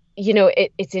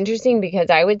 it's interesting because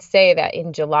I would say that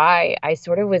in July, I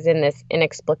sort of was in this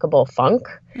inexplicable funk.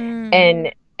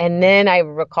 And then I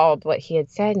recalled what he had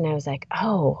said and I was like,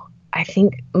 oh, I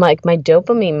think like my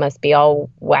dopamine must be all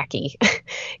wacky,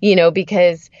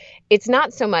 because it's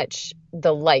not so much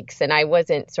the likes and I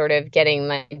wasn't sort of getting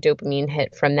my dopamine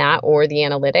hit from that or the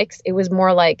analytics. It was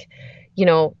more like,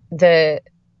 the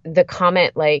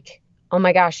comment like, oh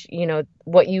my gosh,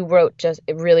 what you wrote just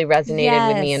it really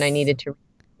resonated with me and I needed to read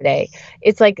it today.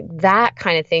 It's like that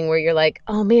kind of thing where you're like,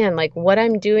 oh man, like what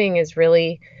I'm doing is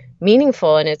really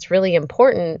meaningful and it's really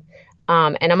important.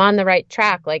 And I'm on the right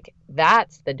track. Like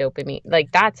that's the dopamine,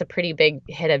 like that's a pretty big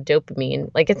hit of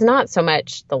dopamine. Like it's not so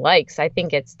much the likes. I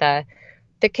think it's the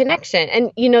the connection.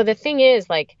 And, the thing is,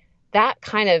 like, that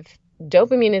kind of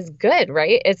dopamine is good,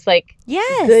 right? It's like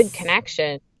good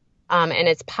connection. And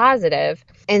it's positive.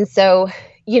 And so,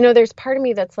 there's part of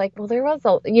me that's like, well,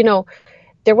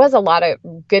 there was a lot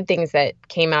of good things that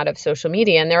came out of social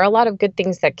media, and there are a lot of good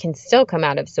things that can still come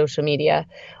out of social media.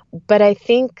 But I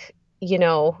think,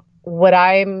 what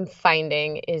I'm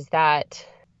finding is that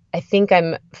I think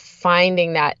I'm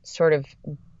finding that sort of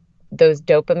those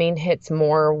dopamine hits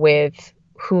more with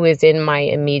who is in my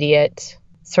immediate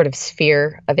sort of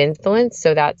sphere of influence.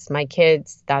 So that's my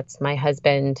kids, that's my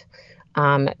husband,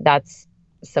 that's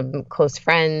some close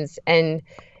friends, and,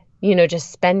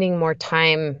 just spending more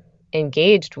time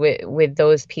engaged with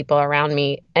those people around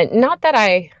me. And not that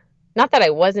I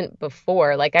wasn't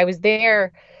before, like I was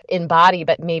there in body,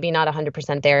 but maybe not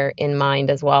 100% there in mind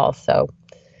as well. So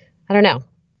I don't know,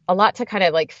 a lot to kind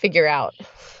of like figure out.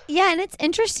 Yeah. And it's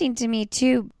interesting to me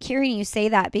too, hearing you say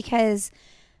that, because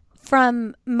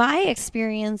from my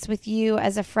experience with you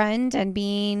as a friend and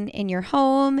being in your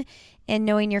home and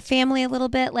knowing your family a little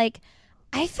bit, like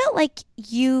I felt like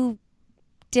you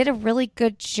did a really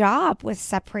good job with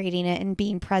separating it and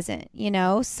being present,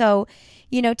 So,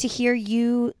 to hear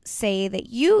you say that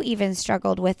you even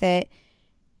struggled with it,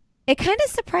 it kind of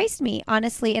surprised me,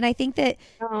 honestly. And I think that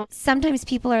sometimes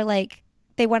people are like,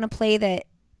 they want to play that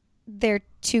they're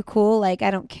too cool. Like,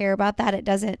 I don't care about that. It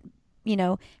doesn't,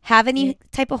 have any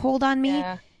type of hold on me.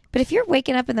 Yeah. But if you're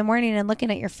waking up in the morning and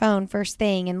looking at your phone first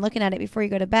thing and looking at it before you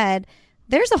go to bed,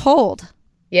 there's a hold.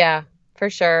 Yeah, for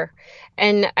sure.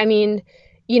 And I mean,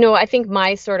 I think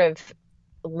my sort of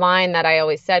line that I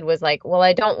always said was like, well,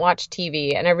 I don't watch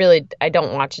TV, and I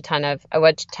don't watch I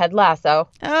watch Ted Lasso,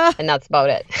 and that's about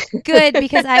it. Good,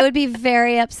 because I would be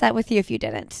very upset with you if you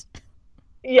didn't.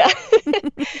 Yeah.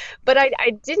 But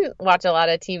I didn't watch a lot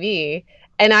of TV,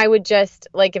 and I would just,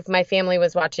 like, if my family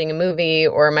was watching a movie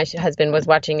or my husband was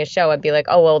watching a show, I'd be like,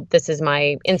 oh, well, this is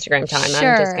my Instagram time.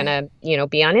 Sure. I'm just going to,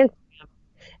 be on Instagram.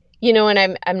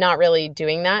 And I'm not really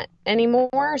doing that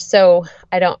anymore. So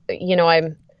I don't,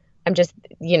 I'm just,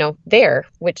 there,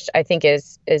 which I think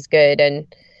is good. And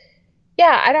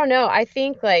yeah, I don't know. I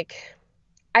think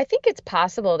it's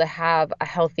possible to have a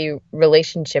healthy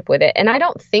relationship with it. And I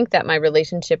don't think that my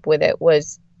relationship with it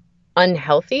was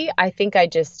unhealthy. I think I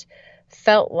just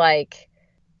felt like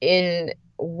in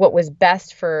what was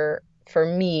best for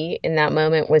me in that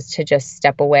moment was to just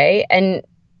step away and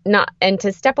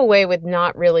to step away with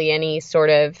not really any sort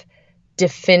of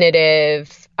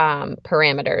definitive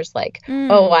parameters, like,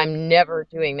 oh, I'm never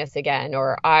doing this again,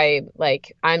 or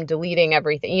I'm deleting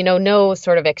everything, no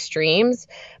sort of extremes,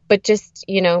 but just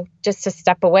to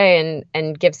step away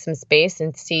and give some space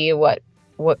and see what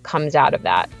comes out of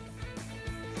that.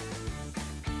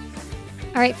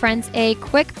 All right, friends, a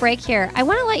quick break here. I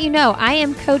want to let you know I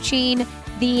am coaching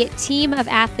the team of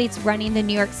athletes running the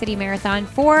New York City Marathon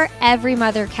for Every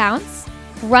Mother Counts.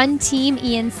 Run Team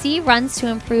ENC runs to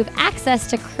improve access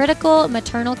to critical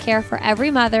maternal care for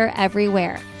every mother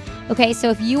everywhere. Okay, so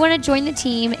if you want to join the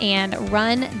team and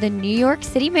run the New York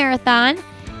City Marathon,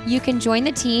 you can join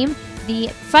the team. The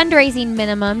fundraising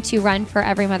minimum to run for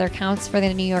Every Mother Counts for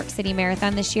the New York City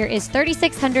Marathon this year is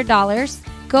 $3,600.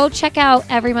 Go check out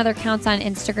Every Mother Counts on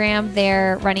Instagram,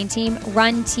 their running team,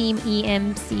 Run Team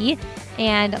EMC,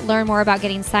 and learn more about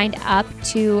getting signed up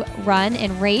to run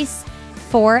and race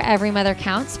for Every Mother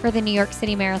Counts for the New York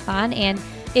City Marathon. And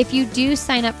if you do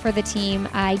sign up for the team,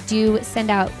 I do send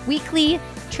out weekly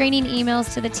training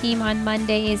emails to the team on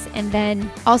Mondays. And then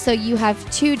also you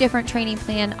have 2 different training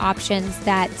plan options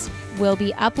that will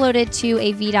be uploaded to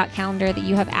a VDOT calendar that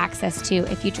you have access to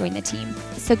if you join the team.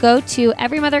 So go to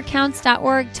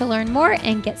everymothercounts.org to learn more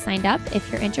and get signed up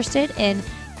if you're interested in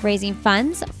raising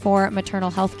funds for maternal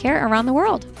health care around the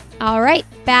world. All right,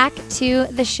 back to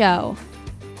the show.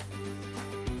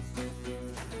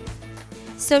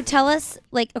 So tell us,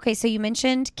 so you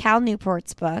mentioned Cal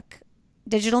Newport's book,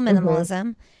 Digital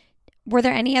Minimalism. Were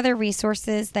there any other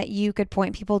resources that you could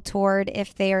point people toward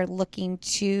if they are looking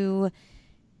to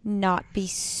not be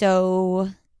so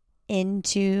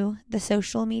into the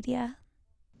social media?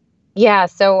 Yeah,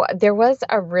 so there was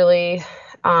a really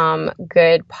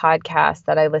good podcast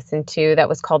that I listened to that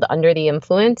was called Under the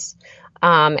Influence.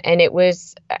 And it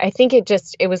was,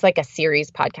 it was like a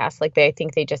series podcast. I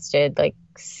think they just did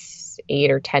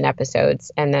 8 or 10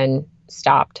 episodes and then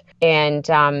stopped. And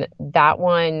that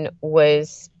one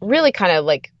was really kind of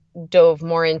dove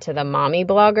more into the mommy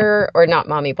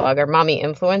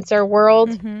influencer world.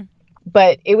 Mm-hmm.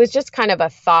 But it was just kind of I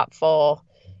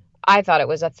thought it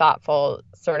was a thoughtful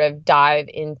sort of dive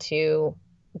into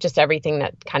just everything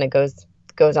that kind of goes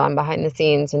goes on behind the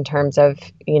scenes in terms of,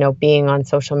 being on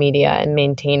social media and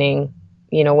maintaining,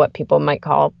 what people might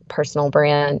call personal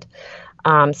brand.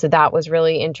 So that was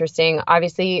really interesting.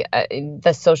 Obviously,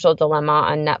 The Social Dilemma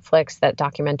on Netflix, that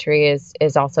documentary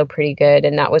is also pretty good.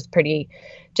 And that was pretty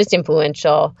just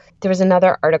influential. There was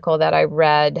another article that I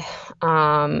read.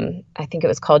 I think it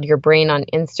was called Your Brain on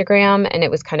Instagram. And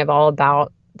it was kind of all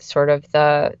about sort of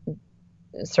the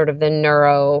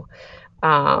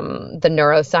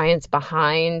neuroscience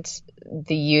behind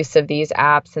the use of these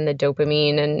apps and the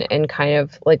dopamine and kind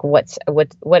of like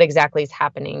what exactly is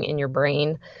happening in your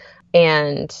brain.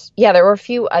 And yeah, there were a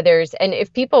few others. And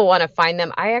if people want to find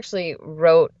them, I actually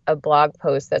wrote a blog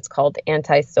post that's called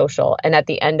Antisocial. And at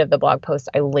the end of the blog post,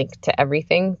 I linked to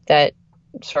everything that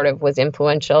sort of was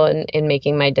influential in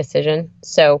making my decision.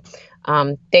 So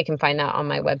they can find that on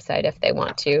my website if they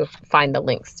want to find the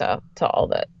links to all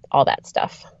that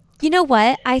stuff. You know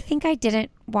what? I think I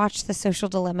didn't watch The Social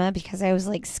Dilemma because I was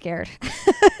like scared.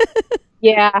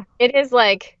 Yeah, it is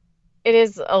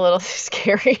a little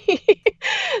scary,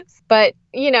 but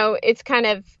it's kind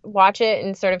of watch it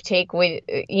and sort of take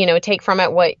from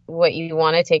it what you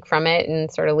want to take from it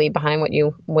and sort of leave behind what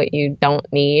you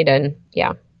don't need. And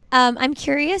yeah. I'm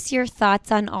curious your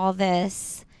thoughts on all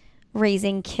this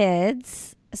raising kids.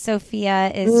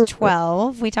 Sophia is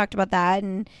 12. We talked about that.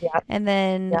 And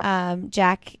then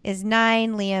Jack is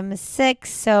 9. Liam is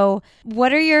 6. So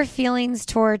what are your feelings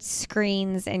towards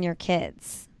screens and your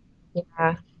kids?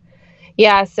 Yeah.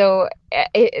 Yeah. So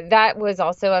that was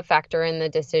also a factor in the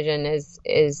decision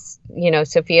is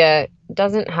Sophia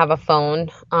doesn't have a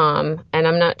phone. And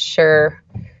I'm not sure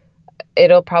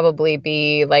it'll probably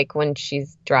be like when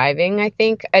she's driving, I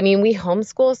think. I mean, we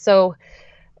homeschool, so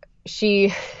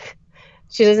she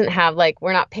doesn't have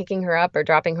we're not picking her up or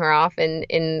dropping her off I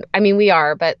mean, we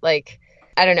are, but I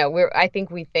don't know. I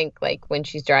think we think when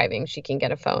she's driving, she can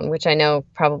get a phone, which I know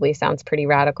probably sounds pretty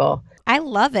radical. I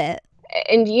love it.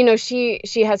 And, she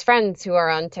has friends who are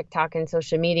on TikTok and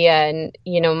social media. And,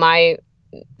 my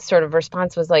sort of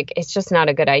response was it's just not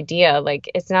a good idea.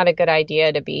 It's not a good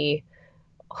idea to be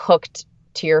hooked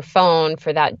to your phone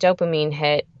for that dopamine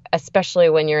hit, especially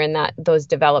when you're in those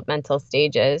developmental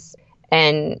stages.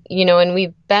 And, and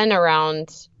we've been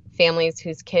around families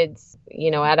whose kids,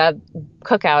 at a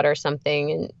cookout or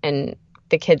something, and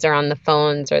the kids are on the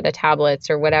phones or the tablets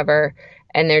or whatever,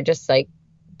 and they're just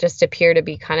appear to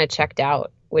be kind of checked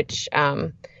out, which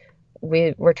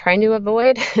we're trying to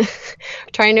avoid,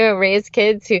 trying to raise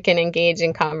kids who can engage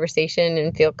in conversation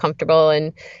and feel comfortable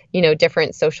in,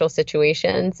 different social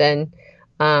situations. And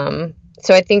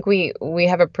so I think we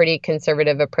have a pretty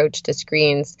conservative approach to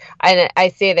screens.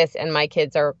 I say this, and my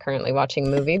kids are currently watching a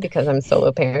movie because I'm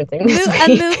solo parenting this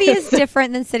week. A movie is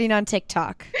different than sitting on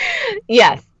TikTok.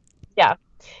 Yes. Yeah.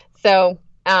 So,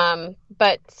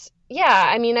 but yeah,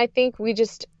 I mean, I think we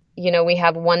just, we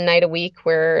have one night a week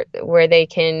where they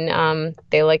can,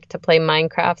 they like to play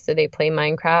Minecraft, so they play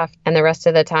Minecraft, and the rest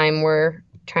of the time we're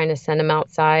trying to send them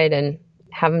outside and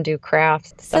have them do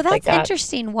crafts. So that's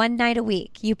interesting. One night a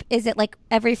week. Is it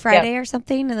every Friday or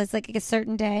something? And it's a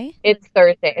certain day? It's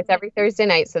Thursday. It's every Thursday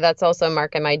night. So that's also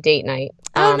Mark and my date night.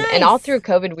 Oh, nice. And all through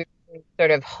COVID, we were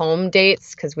sort of home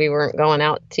dates because we weren't going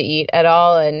out to eat at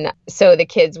all. And so the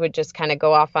kids would just kind of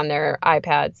go off on their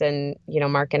iPads, and,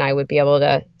 Mark and I would be able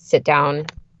to sit down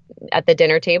at the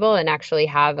dinner table and actually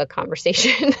have a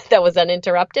conversation that was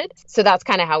uninterrupted. So that's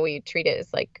kind of how we treat it.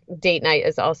 Is date night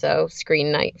is also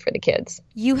screen night for the kids.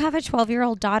 You have a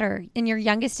 12-year-old daughter and your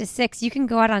youngest is 6. You can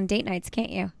go out on date nights, can't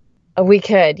you? We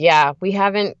could. Yeah. We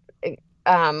haven't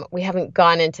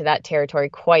gone into that territory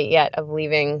quite yet of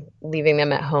leaving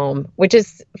them at home, which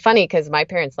is funny because my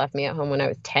parents left me at home when I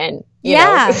was 10. You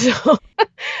know? So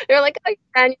they're like, "Oh,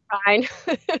 you're fine.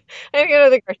 I go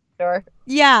to the grocery store."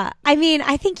 Yeah. I mean,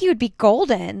 I think you would be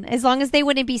golden as long as they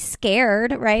wouldn't be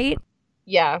scared, right?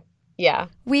 Yeah. Yeah.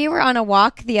 We were on a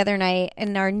walk the other night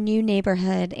in our new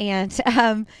neighborhood,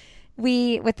 and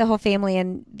we, with the whole family,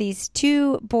 and these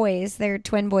 2 boys, they're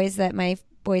twin boys that my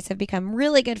boys have become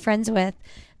really good friends with.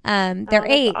 They're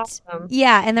 8. Awesome.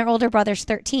 Yeah. And their older brother's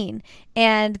 13.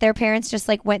 And their parents just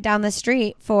went down the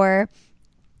street for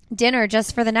dinner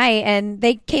just for the night. And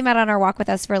they came out on our walk with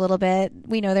us for a little bit.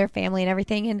 We know their family and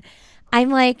everything. And I'm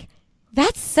like,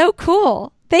 that's so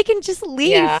cool. They can just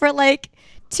leave for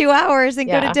 2 hours and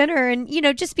go to dinner and,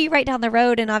 just be right down the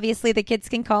road. And obviously the kids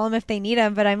can call them if they need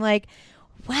them. But I'm like,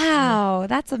 wow,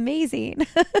 that's amazing.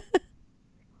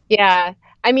 Yeah.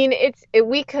 I mean,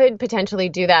 we could potentially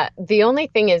do that. The only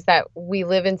thing is that we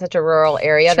live in such a rural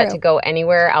area that to go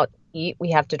anywhere out to eat, we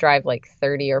have to drive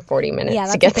 30 or 40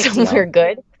 minutes to get somewhere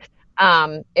good.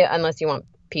 Unless you want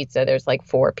pizza. There's like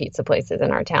 4 pizza places in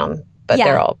our town, but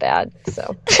they're all bad.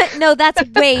 So no, that's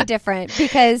way different,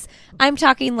 because I'm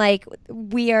talking like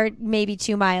we are maybe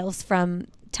 2 miles from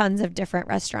tons of different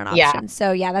restaurant options.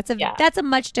 So that's a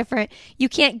much different. You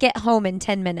can't get home in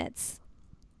 10 minutes.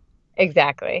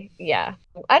 Exactly. Yeah.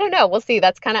 I don't know. We'll see.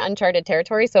 That's kind of uncharted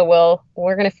territory. So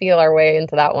we're going to feel our way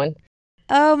into that one.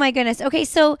 Oh my goodness. Okay.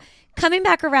 So coming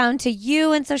back around to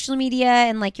you and social media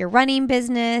and like your running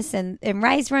business and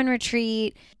Rise Run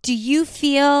Retreat, do you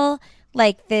feel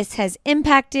like this has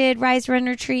impacted Rise Run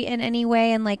Retreat in any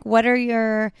way? And like, what are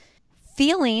your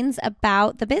feelings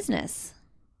about the business?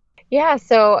 Yeah.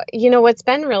 So, what's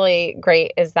been really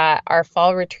great is that our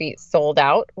fall retreat sold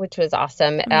out, which was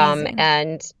awesome.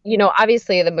 And,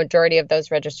 obviously the majority of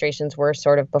those registrations were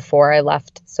sort of before I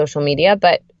left social media,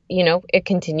 but, it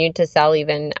continued to sell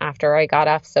even after I got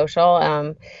off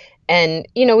social. And,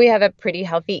 we have a pretty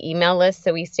healthy email list,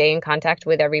 so we stay in contact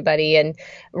with everybody. And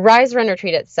Rise Run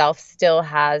Retreat itself still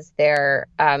has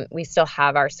we still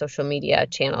have our social media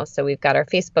channels. So we've got our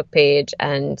Facebook page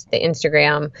and the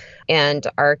Instagram, and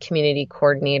our community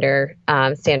coordinator,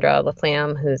 Sandra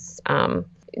LaFlamme, who's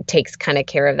takes kind of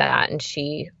care of that. And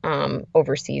she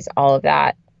oversees all of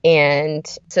that. And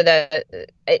so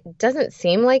it doesn't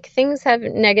seem like things have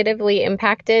negatively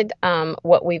impacted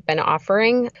what we've been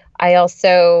offering. I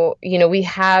also, we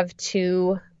have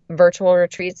 2 virtual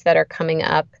retreats that are coming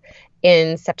up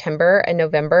in September and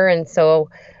November. And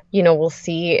so, we'll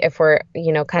see if we're,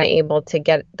 kind of able to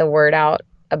get the word out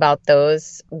about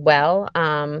those well.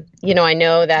 I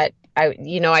know that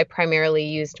I primarily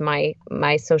used my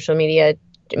social media,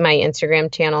 my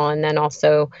Instagram channel, and then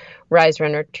also Rise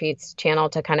Run Retreats channel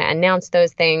to kind of announce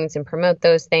those things and promote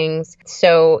those things.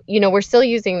 So, we're still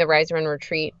using the Rise Run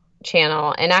Retreat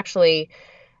channel. And actually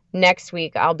next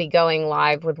week I'll be going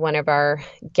live with one of our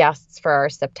guests for our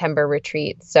September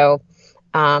retreat. So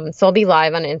I'll be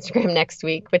live on Instagram next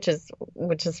week, which is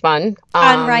fun.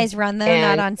 On Rise Run though,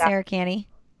 not on Sarah Canny.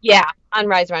 Yeah, on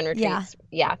Rise Run Retreats.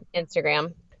 Yeah,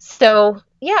 Instagram. So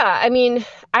yeah, I mean,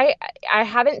 I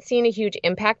haven't seen a huge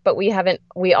impact, but we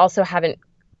also haven't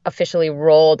officially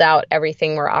rolled out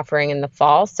everything we're offering in the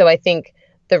fall. So I think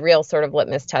the real sort of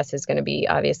litmus test is going to be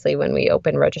obviously when we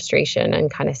open registration and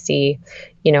kind of see,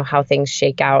 how things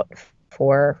shake out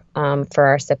for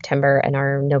our September and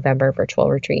our November virtual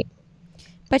retreat.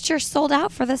 But you're sold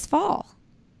out for this fall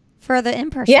for the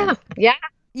in-person.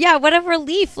 Yeah. What a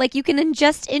relief. Like you can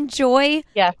just enjoy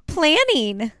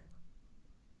planning.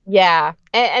 Yeah.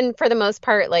 And for the most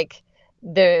part, like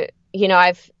this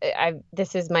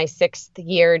is my 6th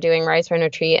year doing Rise Run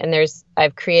Retreat, and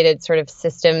I've created sort of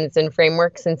systems and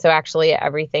frameworks. And so actually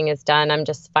everything is done. I'm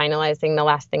just finalizing the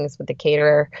last things with the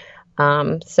caterer.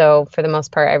 So for the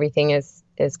most part, everything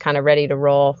is kind of ready to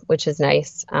roll, which is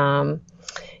nice.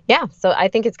 So I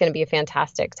think it's going to be a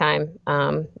fantastic time.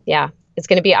 It's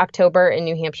going to be October in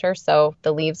New Hampshire, so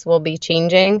the leaves will be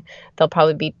changing. There'll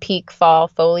probably be peak fall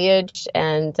foliage,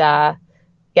 and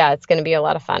it's going to be a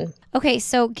lot of fun. Okay,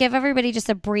 so give everybody just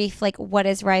a brief, like, what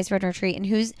is Rise Run Retreat,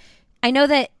 and I know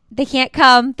that they can't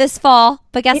come this fall,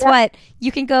 but guess what?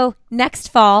 You can go next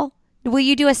fall. Will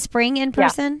you do a spring in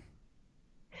person? Yeah.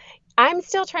 I'm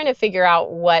still trying to figure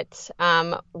out what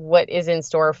is in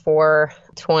store for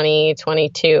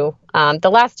 2022.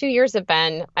 The last 2 years have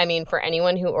been, I mean, for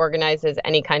anyone who organizes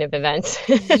any kind of events,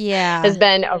 has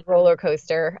been a roller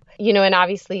coaster. And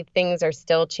obviously things are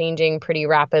still changing pretty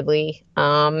rapidly,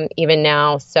 even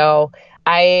now. So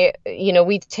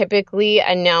we typically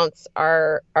announce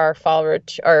our fall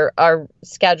or our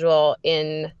schedule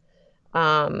in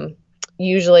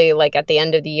usually like at the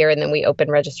end of the year, and then we open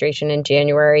registration in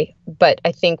January. But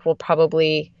I think we'll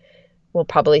probably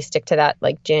stick to that,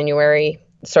 like January,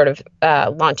 sort of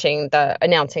announcing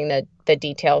the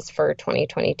details for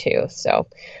 2022. So,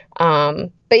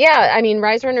 but yeah, I mean,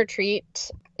 Rise Run Retreat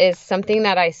is something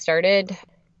that I started,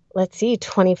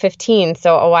 2015.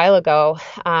 So a while ago.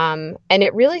 And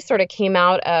it really sort of came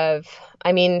out of,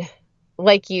 I mean,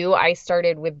 like you, I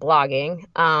started with blogging.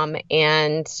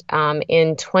 And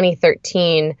in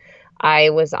 2013, I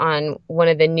was on one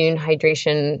of the Noon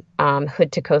Hydration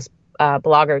Hood to Coast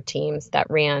blogger teams that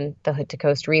ran the Hood to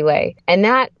Coast Relay. And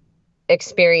that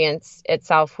experience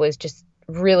itself was just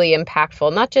really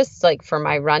impactful, not just like for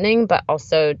my running, but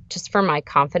also just for my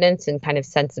confidence and kind of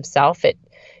sense of self. It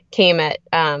came at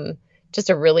just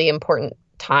a really important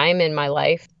time in my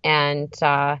life. And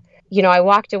I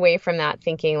walked away from that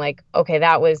thinking like, okay,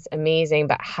 that was amazing,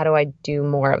 but how do I do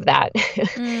more of that?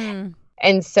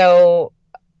 And so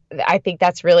I think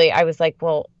that's really, I was like,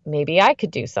 well, maybe I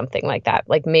could do something like that.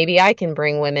 Like maybe I can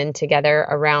bring women together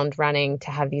around running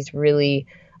to have these really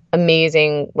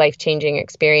amazing, life-changing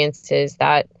experiences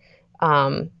that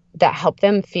that helped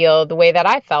them feel the way that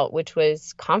I felt, which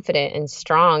was confident and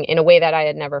strong in a way that I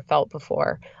had never felt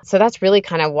before. So that's really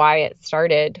kind of why it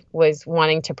started, was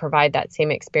wanting to provide that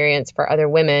same experience for other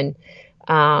women.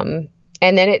 And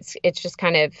then it's just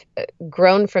kind of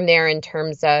grown from there in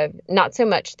terms of not so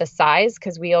much the size,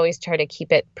 because we always try to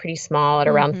keep it pretty small at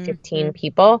around 15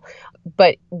 people.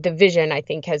 But the vision, I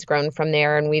think, has grown from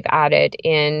there. And we've added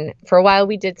in, for a while,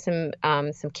 we did some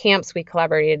camps. We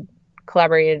collaborated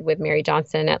with Mary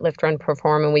Johnson at Lift Run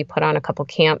Perform, and we put on a couple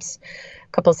camps,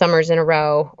 a couple summers in a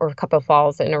row, or a couple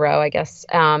falls in a row, I guess.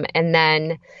 And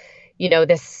then,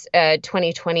 this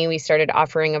 2020, we started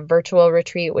offering a virtual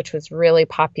retreat, which was really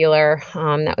popular.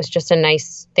 That was just a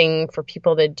nice thing for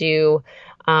people to do,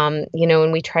 and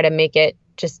we try to make it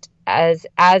just as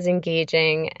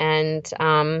engaging and,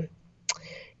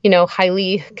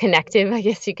 highly connective, I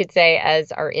guess you could say,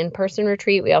 as our in-person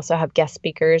retreat. We also have guest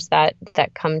speakers that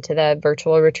come to the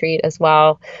virtual retreat as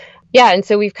well. Yeah. And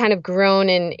so we've kind of grown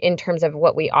in terms of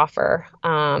what we offer.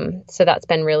 So that's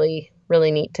been really,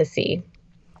 really neat to see.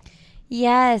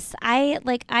 Yes. I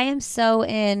am so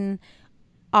in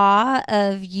awe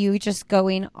of you just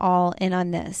going all in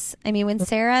on this. I mean, when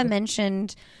Sarah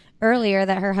mentioned earlier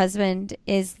that her husband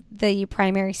is the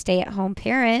primary stay-at-home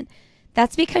parent,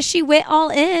 that's because she went all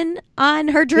in on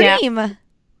her dream.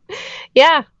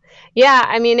 Yeah.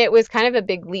 I mean, it was kind of a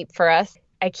big leap for us.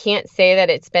 I can't say that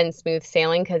it's been smooth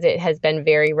sailing, because it has been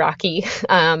very rocky.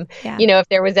 If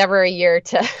there was ever a year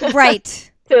to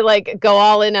right to like go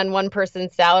all in on one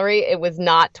person's salary, it was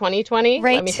not 2020.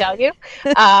 Right. Let me tell you.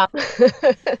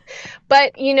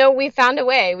 But we found a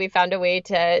way. We found a way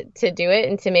to do it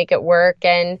and to make it work.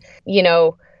 And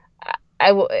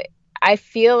I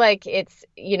feel like it's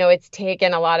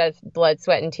taken a lot of blood,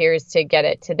 sweat, and tears to get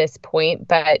it to this point.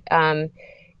 But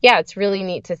it's really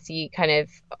neat to see, kind of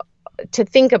to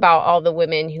think about all the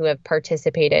women who have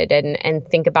participated and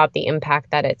think about the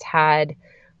impact that it's had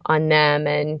on them.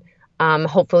 And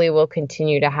hopefully we'll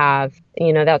continue to have,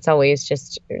 that's always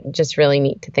just really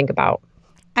neat to think about.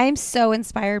 I'm so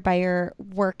inspired by your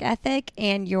work ethic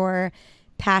and your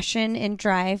passion and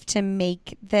drive to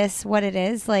make this what it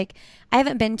is. Like, I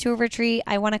haven't been to a retreat.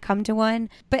 I want to come to one,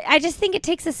 but I just think it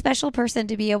takes a special person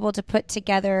to be able to put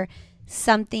together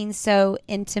something so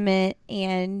intimate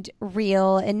and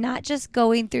real, and not just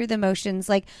going through the motions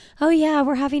like, oh yeah,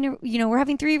 we're having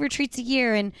 3 retreats a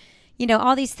year and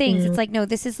all these things. It's like, no,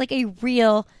 this is like a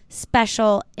real,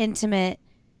 special, intimate,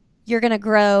 you're going to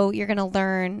grow, you're going to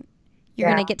learn, you're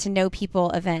going to get to know people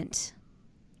event.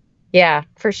 Yeah,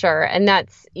 for sure. And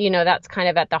that's kind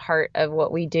of at the heart of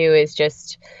what we do, is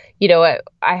just, I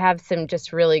have some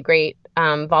just really great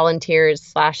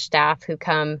volunteers / staff who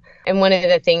come. And one of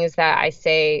the things that I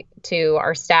say to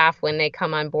our staff when they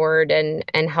come on board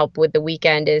and help with the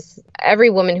weekend is, every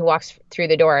woman who walks through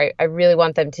the door, I really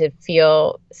want them to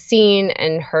feel seen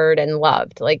and heard and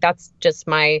loved. Like, that's just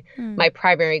my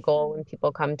primary goal when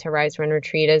people come to Rise Run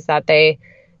Retreat, is that they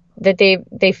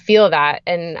feel that.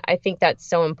 And I think that's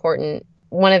so important.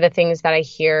 One of the things that I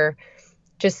hear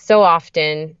just so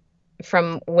often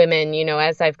from women,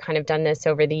 as I've kind of done this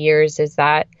over the years, is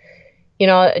that,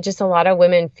 just a lot of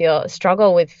women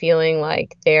struggle with feeling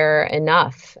like they're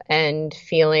enough, and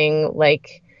feeling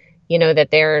like, that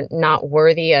they're not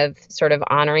worthy of sort of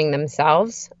honoring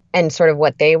themselves and sort of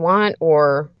what they want,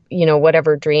 or,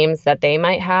 whatever dreams that they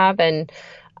might have. And,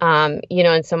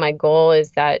 and so my goal is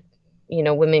that,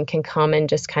 women can come and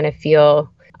just kind of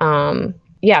feel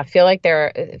like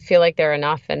they're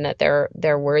enough, and that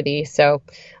they're worthy. So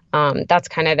that's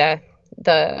kind of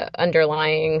the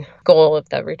underlying goal of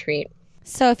the retreat.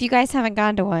 So if you guys haven't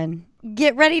gone to one,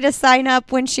 get ready to sign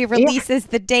up when she releases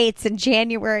the dates in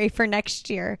January for next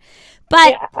year.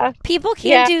 But people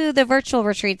can do the virtual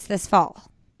retreats this fall.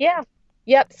 Yeah.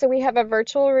 Yep. So we have a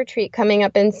virtual retreat coming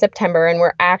up in September, and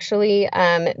we're actually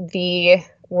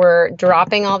we're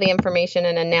dropping all the information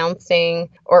and announcing,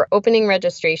 or opening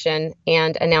registration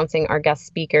and announcing our guest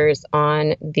speakers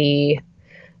on the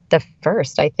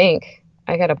 1st, I think.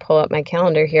 I got to pull up my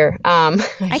calendar here. I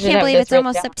can't believe it's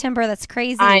almost down. September. That's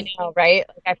crazy. I know, right?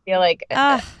 I feel like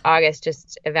August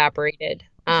just evaporated.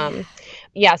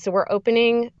 So we're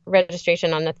opening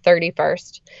registration on the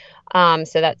 31st.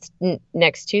 So that's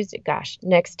next Tuesday. Gosh,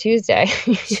 next Tuesday.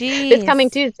 This coming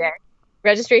Tuesday.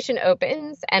 Registration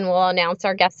opens, and we'll announce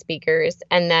our guest speakers.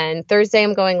 And then Thursday,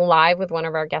 I'm going live with one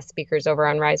of our guest speakers over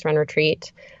on Rise Run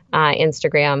Retreat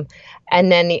Instagram.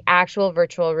 And then the actual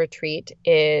virtual retreat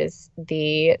is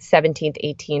the 17th,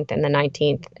 18th, and the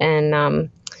 19th.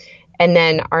 And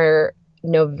then our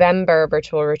November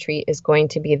virtual retreat is going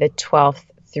to be the 12th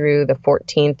through the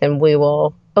 14th, and we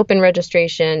will open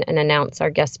registration and announce our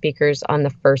guest speakers on the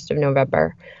 1st of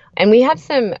November. And we have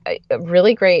some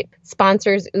really great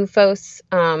sponsors. OOFOS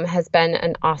has been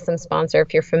an awesome sponsor.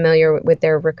 If you're familiar with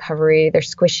their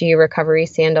squishy recovery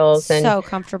sandals. So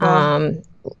comfortable.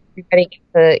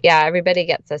 Everybody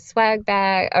gets a swag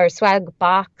bag or swag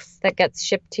box that gets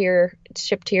shipped to your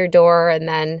door. And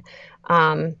then,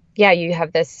 you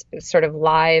have this sort of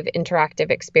live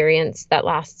interactive experience that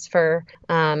lasts for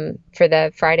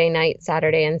the Friday night,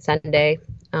 Saturday, and Sunday.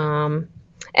 And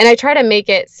I try to make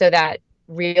it so that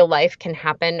real life can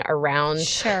happen around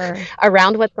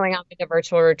what's going on with the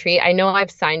virtual retreat. I know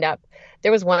I've signed up.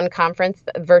 There was one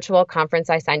virtual conference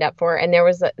I signed up for, and there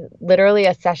was literally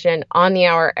a session on the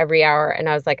hour every hour, and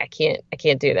I was like, I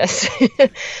can't do this.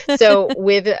 So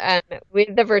with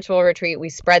the virtual retreat, we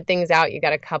spread things out. You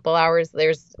got a couple hours.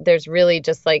 There's really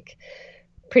just like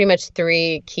pretty much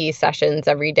 3 key sessions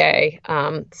every day.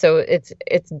 So it's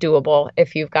doable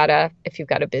if you've got a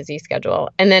busy schedule,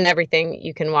 and then everything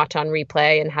you can watch on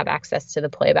replay and have access to the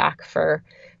playback for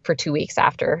 2 weeks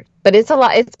after. But it's a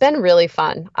lot. It's been really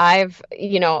fun. I've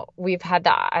had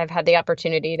the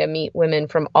opportunity to meet women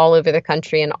from all over the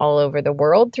country and all over the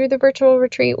world through the virtual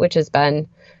retreat, which has been,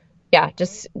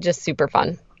 just super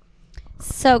fun.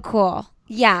 So cool.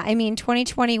 Yeah. I mean,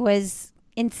 2020 was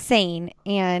insane,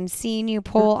 and seeing you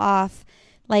pull off,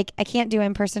 like, I can't do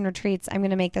in-person retreats, I'm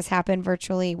going to make this happen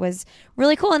virtually, was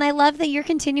really cool. And I love that you're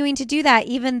continuing to do that,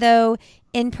 even though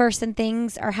in-person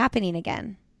things are happening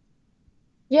again.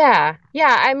 Yeah.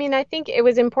 I mean, I think it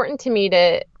was important to me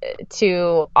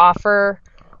to offer.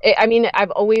 I mean,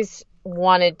 I've always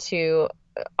wanted to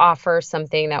offer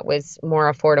something that was more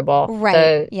affordable.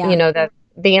 Right.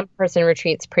 The in-person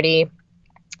retreat's pretty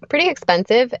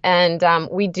expensive, and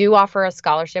we do offer a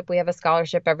scholarship. We have a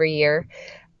scholarship every year,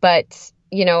 but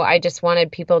I just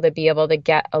wanted people to be able to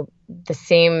get the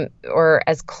same or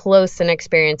as close an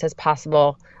experience as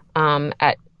possible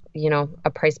at a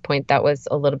price point that was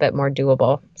a little bit more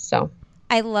doable. So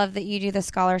I love that you do the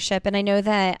scholarship, and I know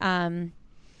that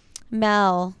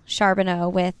Mel Charbonneau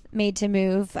with Made to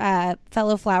Move,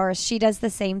 Fellow Flowers, she does the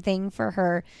same thing for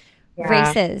her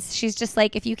races. She's just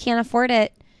like, if you can't afford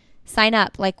it, sign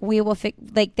up. Like, we will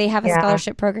they have a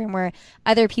scholarship program where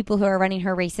other people who are running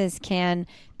her races can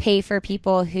pay for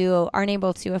people who aren't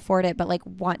able to afford it, but like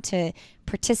want to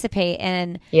participate.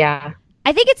 And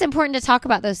I think it's important to talk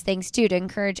about those things too, to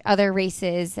encourage other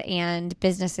races and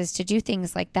businesses to do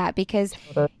things like that, because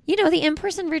the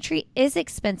in-person retreat is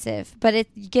expensive, but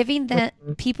it's giving the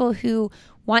people who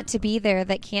want to be there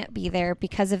that can't be there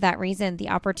because of that reason, the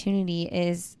opportunity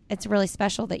it's really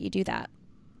special that you do that.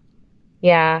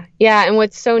 Yeah. And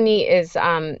what's so neat is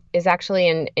actually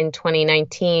in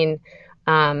 2019,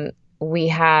 we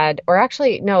had, or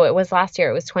actually, no, it was last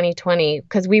year, it was 2020,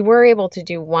 because we were able to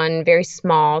do one very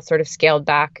small, sort of scaled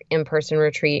back in-person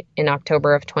retreat in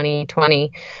October of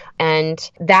 2020.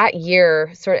 And that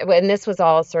year, and this was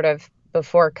all sort of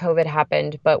before COVID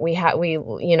happened, but we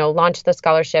launched the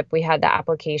scholarship, we had the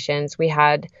applications, we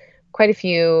had quite a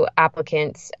few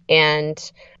applicants,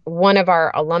 and one of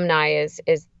our alumni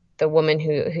is the woman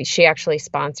who she actually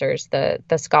sponsors the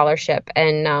scholarship.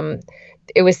 And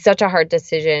it was such a hard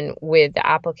decision with the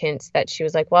applicants that she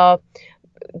was like, well,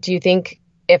 do you think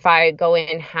if I go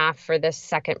in half for this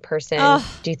second person,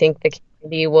 do you think the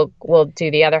community will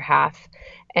do the other half?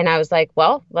 And I was like,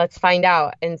 well, let's find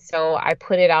out. And so I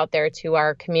put it out there to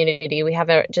our community. We have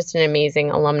just an amazing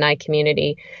alumni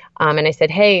community. And I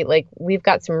said, hey, like, we've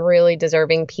got some really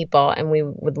deserving people, and we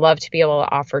would love to be able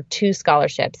to offer 2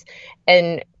 scholarships.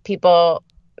 And people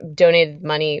donated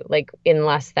money like in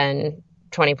less than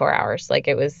 24 hours. Like,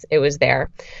 it was there.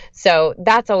 So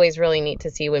that's always really neat to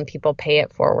see when people pay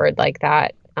it forward like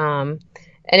that. And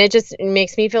it just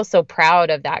makes me feel so proud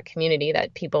of that community,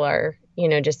 that people are,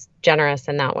 just generous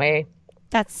in that way.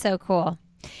 That's so cool.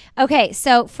 Okay.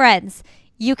 So friends,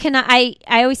 you can, I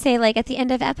always say, like, at the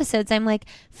end of episodes, I'm like,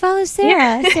 follow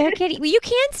Sarah Canny. Well, you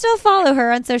can still follow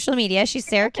her on social media. She's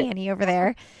Sarah Canny over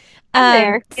there.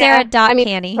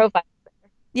 Sarah.Canny. Profile.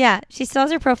 Yeah. She still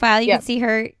has her profile. You can see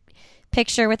her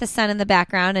picture with the sun in the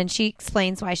background, and she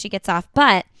explains why she gets off,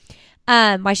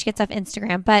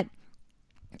 Instagram. But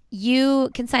you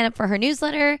can sign up for her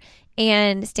newsletter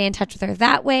and stay in touch with her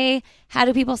that way. How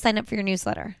do people sign up for your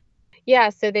newsletter? Yeah,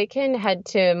 so they can head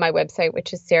to my website,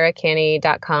 which is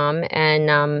sarahcanny.com,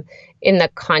 and in the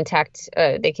contact,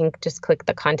 they can just click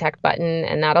the contact button,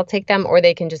 and that'll take them, or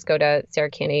they can just go to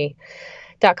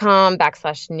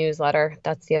sarahcanny.com/newsletter.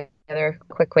 That's the other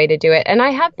quick way to do it. And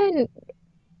I have been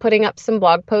putting up some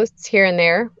blog posts here and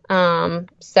there. And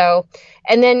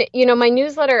then, my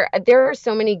newsletter, there are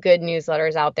so many good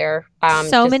newsletters out there.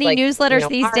 So many newsletters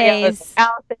these days.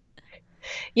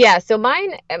 Yeah. So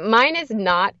mine is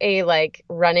not a like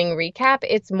running recap.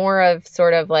 It's more of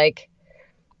sort of like,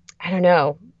 I don't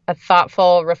know, a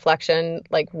thoughtful reflection,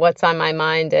 like what's on my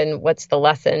mind and what's the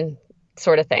lesson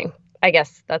sort of thing. I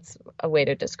guess that's a way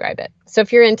to describe it. So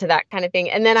if you're into that kind of thing,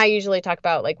 and then I usually talk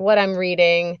about like what I'm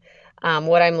reading,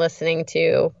 what I'm listening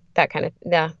to, that kind of,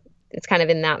 it's kind of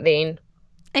in that vein.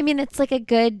 I mean, it's like a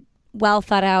good, well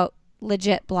thought out,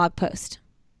 legit blog post.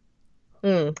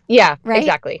 Yeah, right?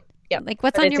 Exactly. Yeah. Like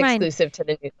what's on your mind? It's exclusive to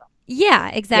the newsletter. Yeah,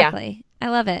 exactly. Yeah.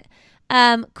 I love it.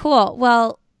 Cool.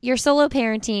 Well, you're solo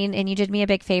parenting, and you did me a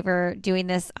big favor doing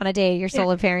this on a day you're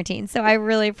solo parenting. So I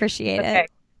really appreciate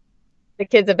it. The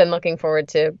kids have been looking forward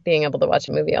to being able to watch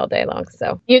a movie all day long.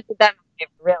 So you did that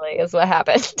really is what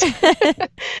happened.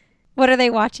 What are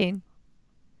they watching?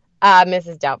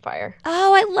 Mrs. Doubtfire.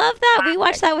 Oh, I love that. We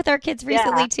watched that with our kids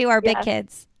recently too, our big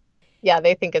kids. Yeah,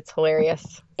 they think it's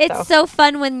hilarious. It's so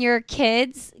fun when your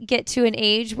kids get to an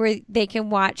age where they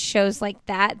can watch shows like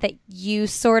that you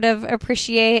sort of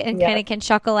appreciate and kind of can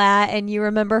chuckle at and you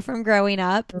remember from growing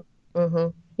up. Mm-hmm.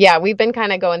 Yeah, we've been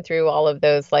kind of going through all of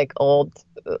those like old,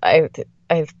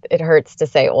 it hurts to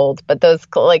say old, but those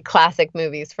like classic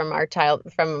movies from our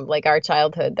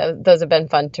childhood. Those have been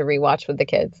fun to rewatch with the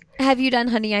kids. Have you done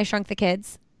Honey, I Shrunk the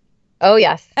Kids? Oh,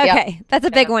 yes. Okay. Yep. That's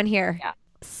a big one here. Yeah.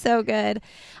 So good.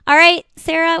 All right,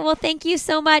 Sarah. Well, thank you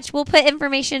so much. We'll put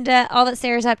information to all that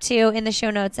Sarah's up to in the show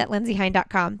notes at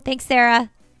lindseyhine.com. Thanks, Sarah.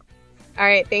 All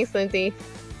right. Thanks, Lindsey.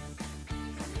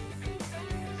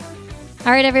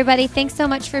 All right, everybody. Thanks so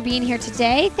much for being here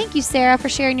today. Thank you, Sarah, for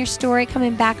sharing your story,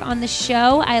 coming back on the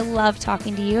show. I love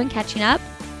talking to you and catching up.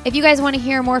 If you guys want to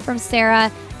hear more from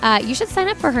Sarah, you should sign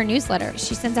up for her newsletter.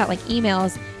 She sends out like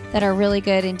emails that are really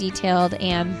good and detailed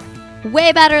and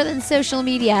way better than social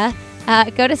media.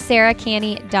 Go to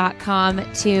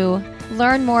sarahcanny.com to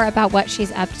learn more about what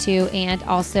she's up to and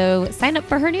also sign up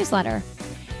for her newsletter.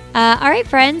 All right,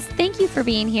 friends, thank you for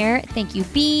being here. Thank you,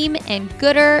 Beam and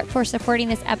Gooder, for supporting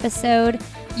this episode.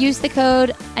 Use the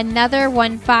code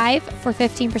ANOTHER15 for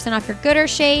 15% off your Gooder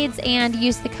shades, and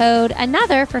use the code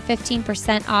ANOTHER for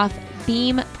 15% off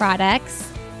Beam products.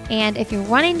 And if you're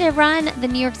wanting to run the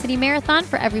New York City Marathon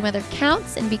for Every Mother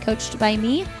Counts and be coached by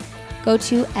me, go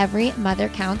to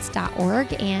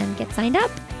everymothercounts.org and get signed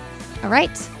up. All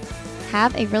right.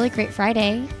 Have a really great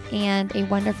Friday and a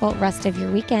wonderful rest of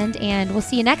your weekend. And we'll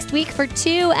see you next week for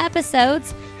 2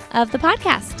 episodes of the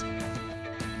podcast.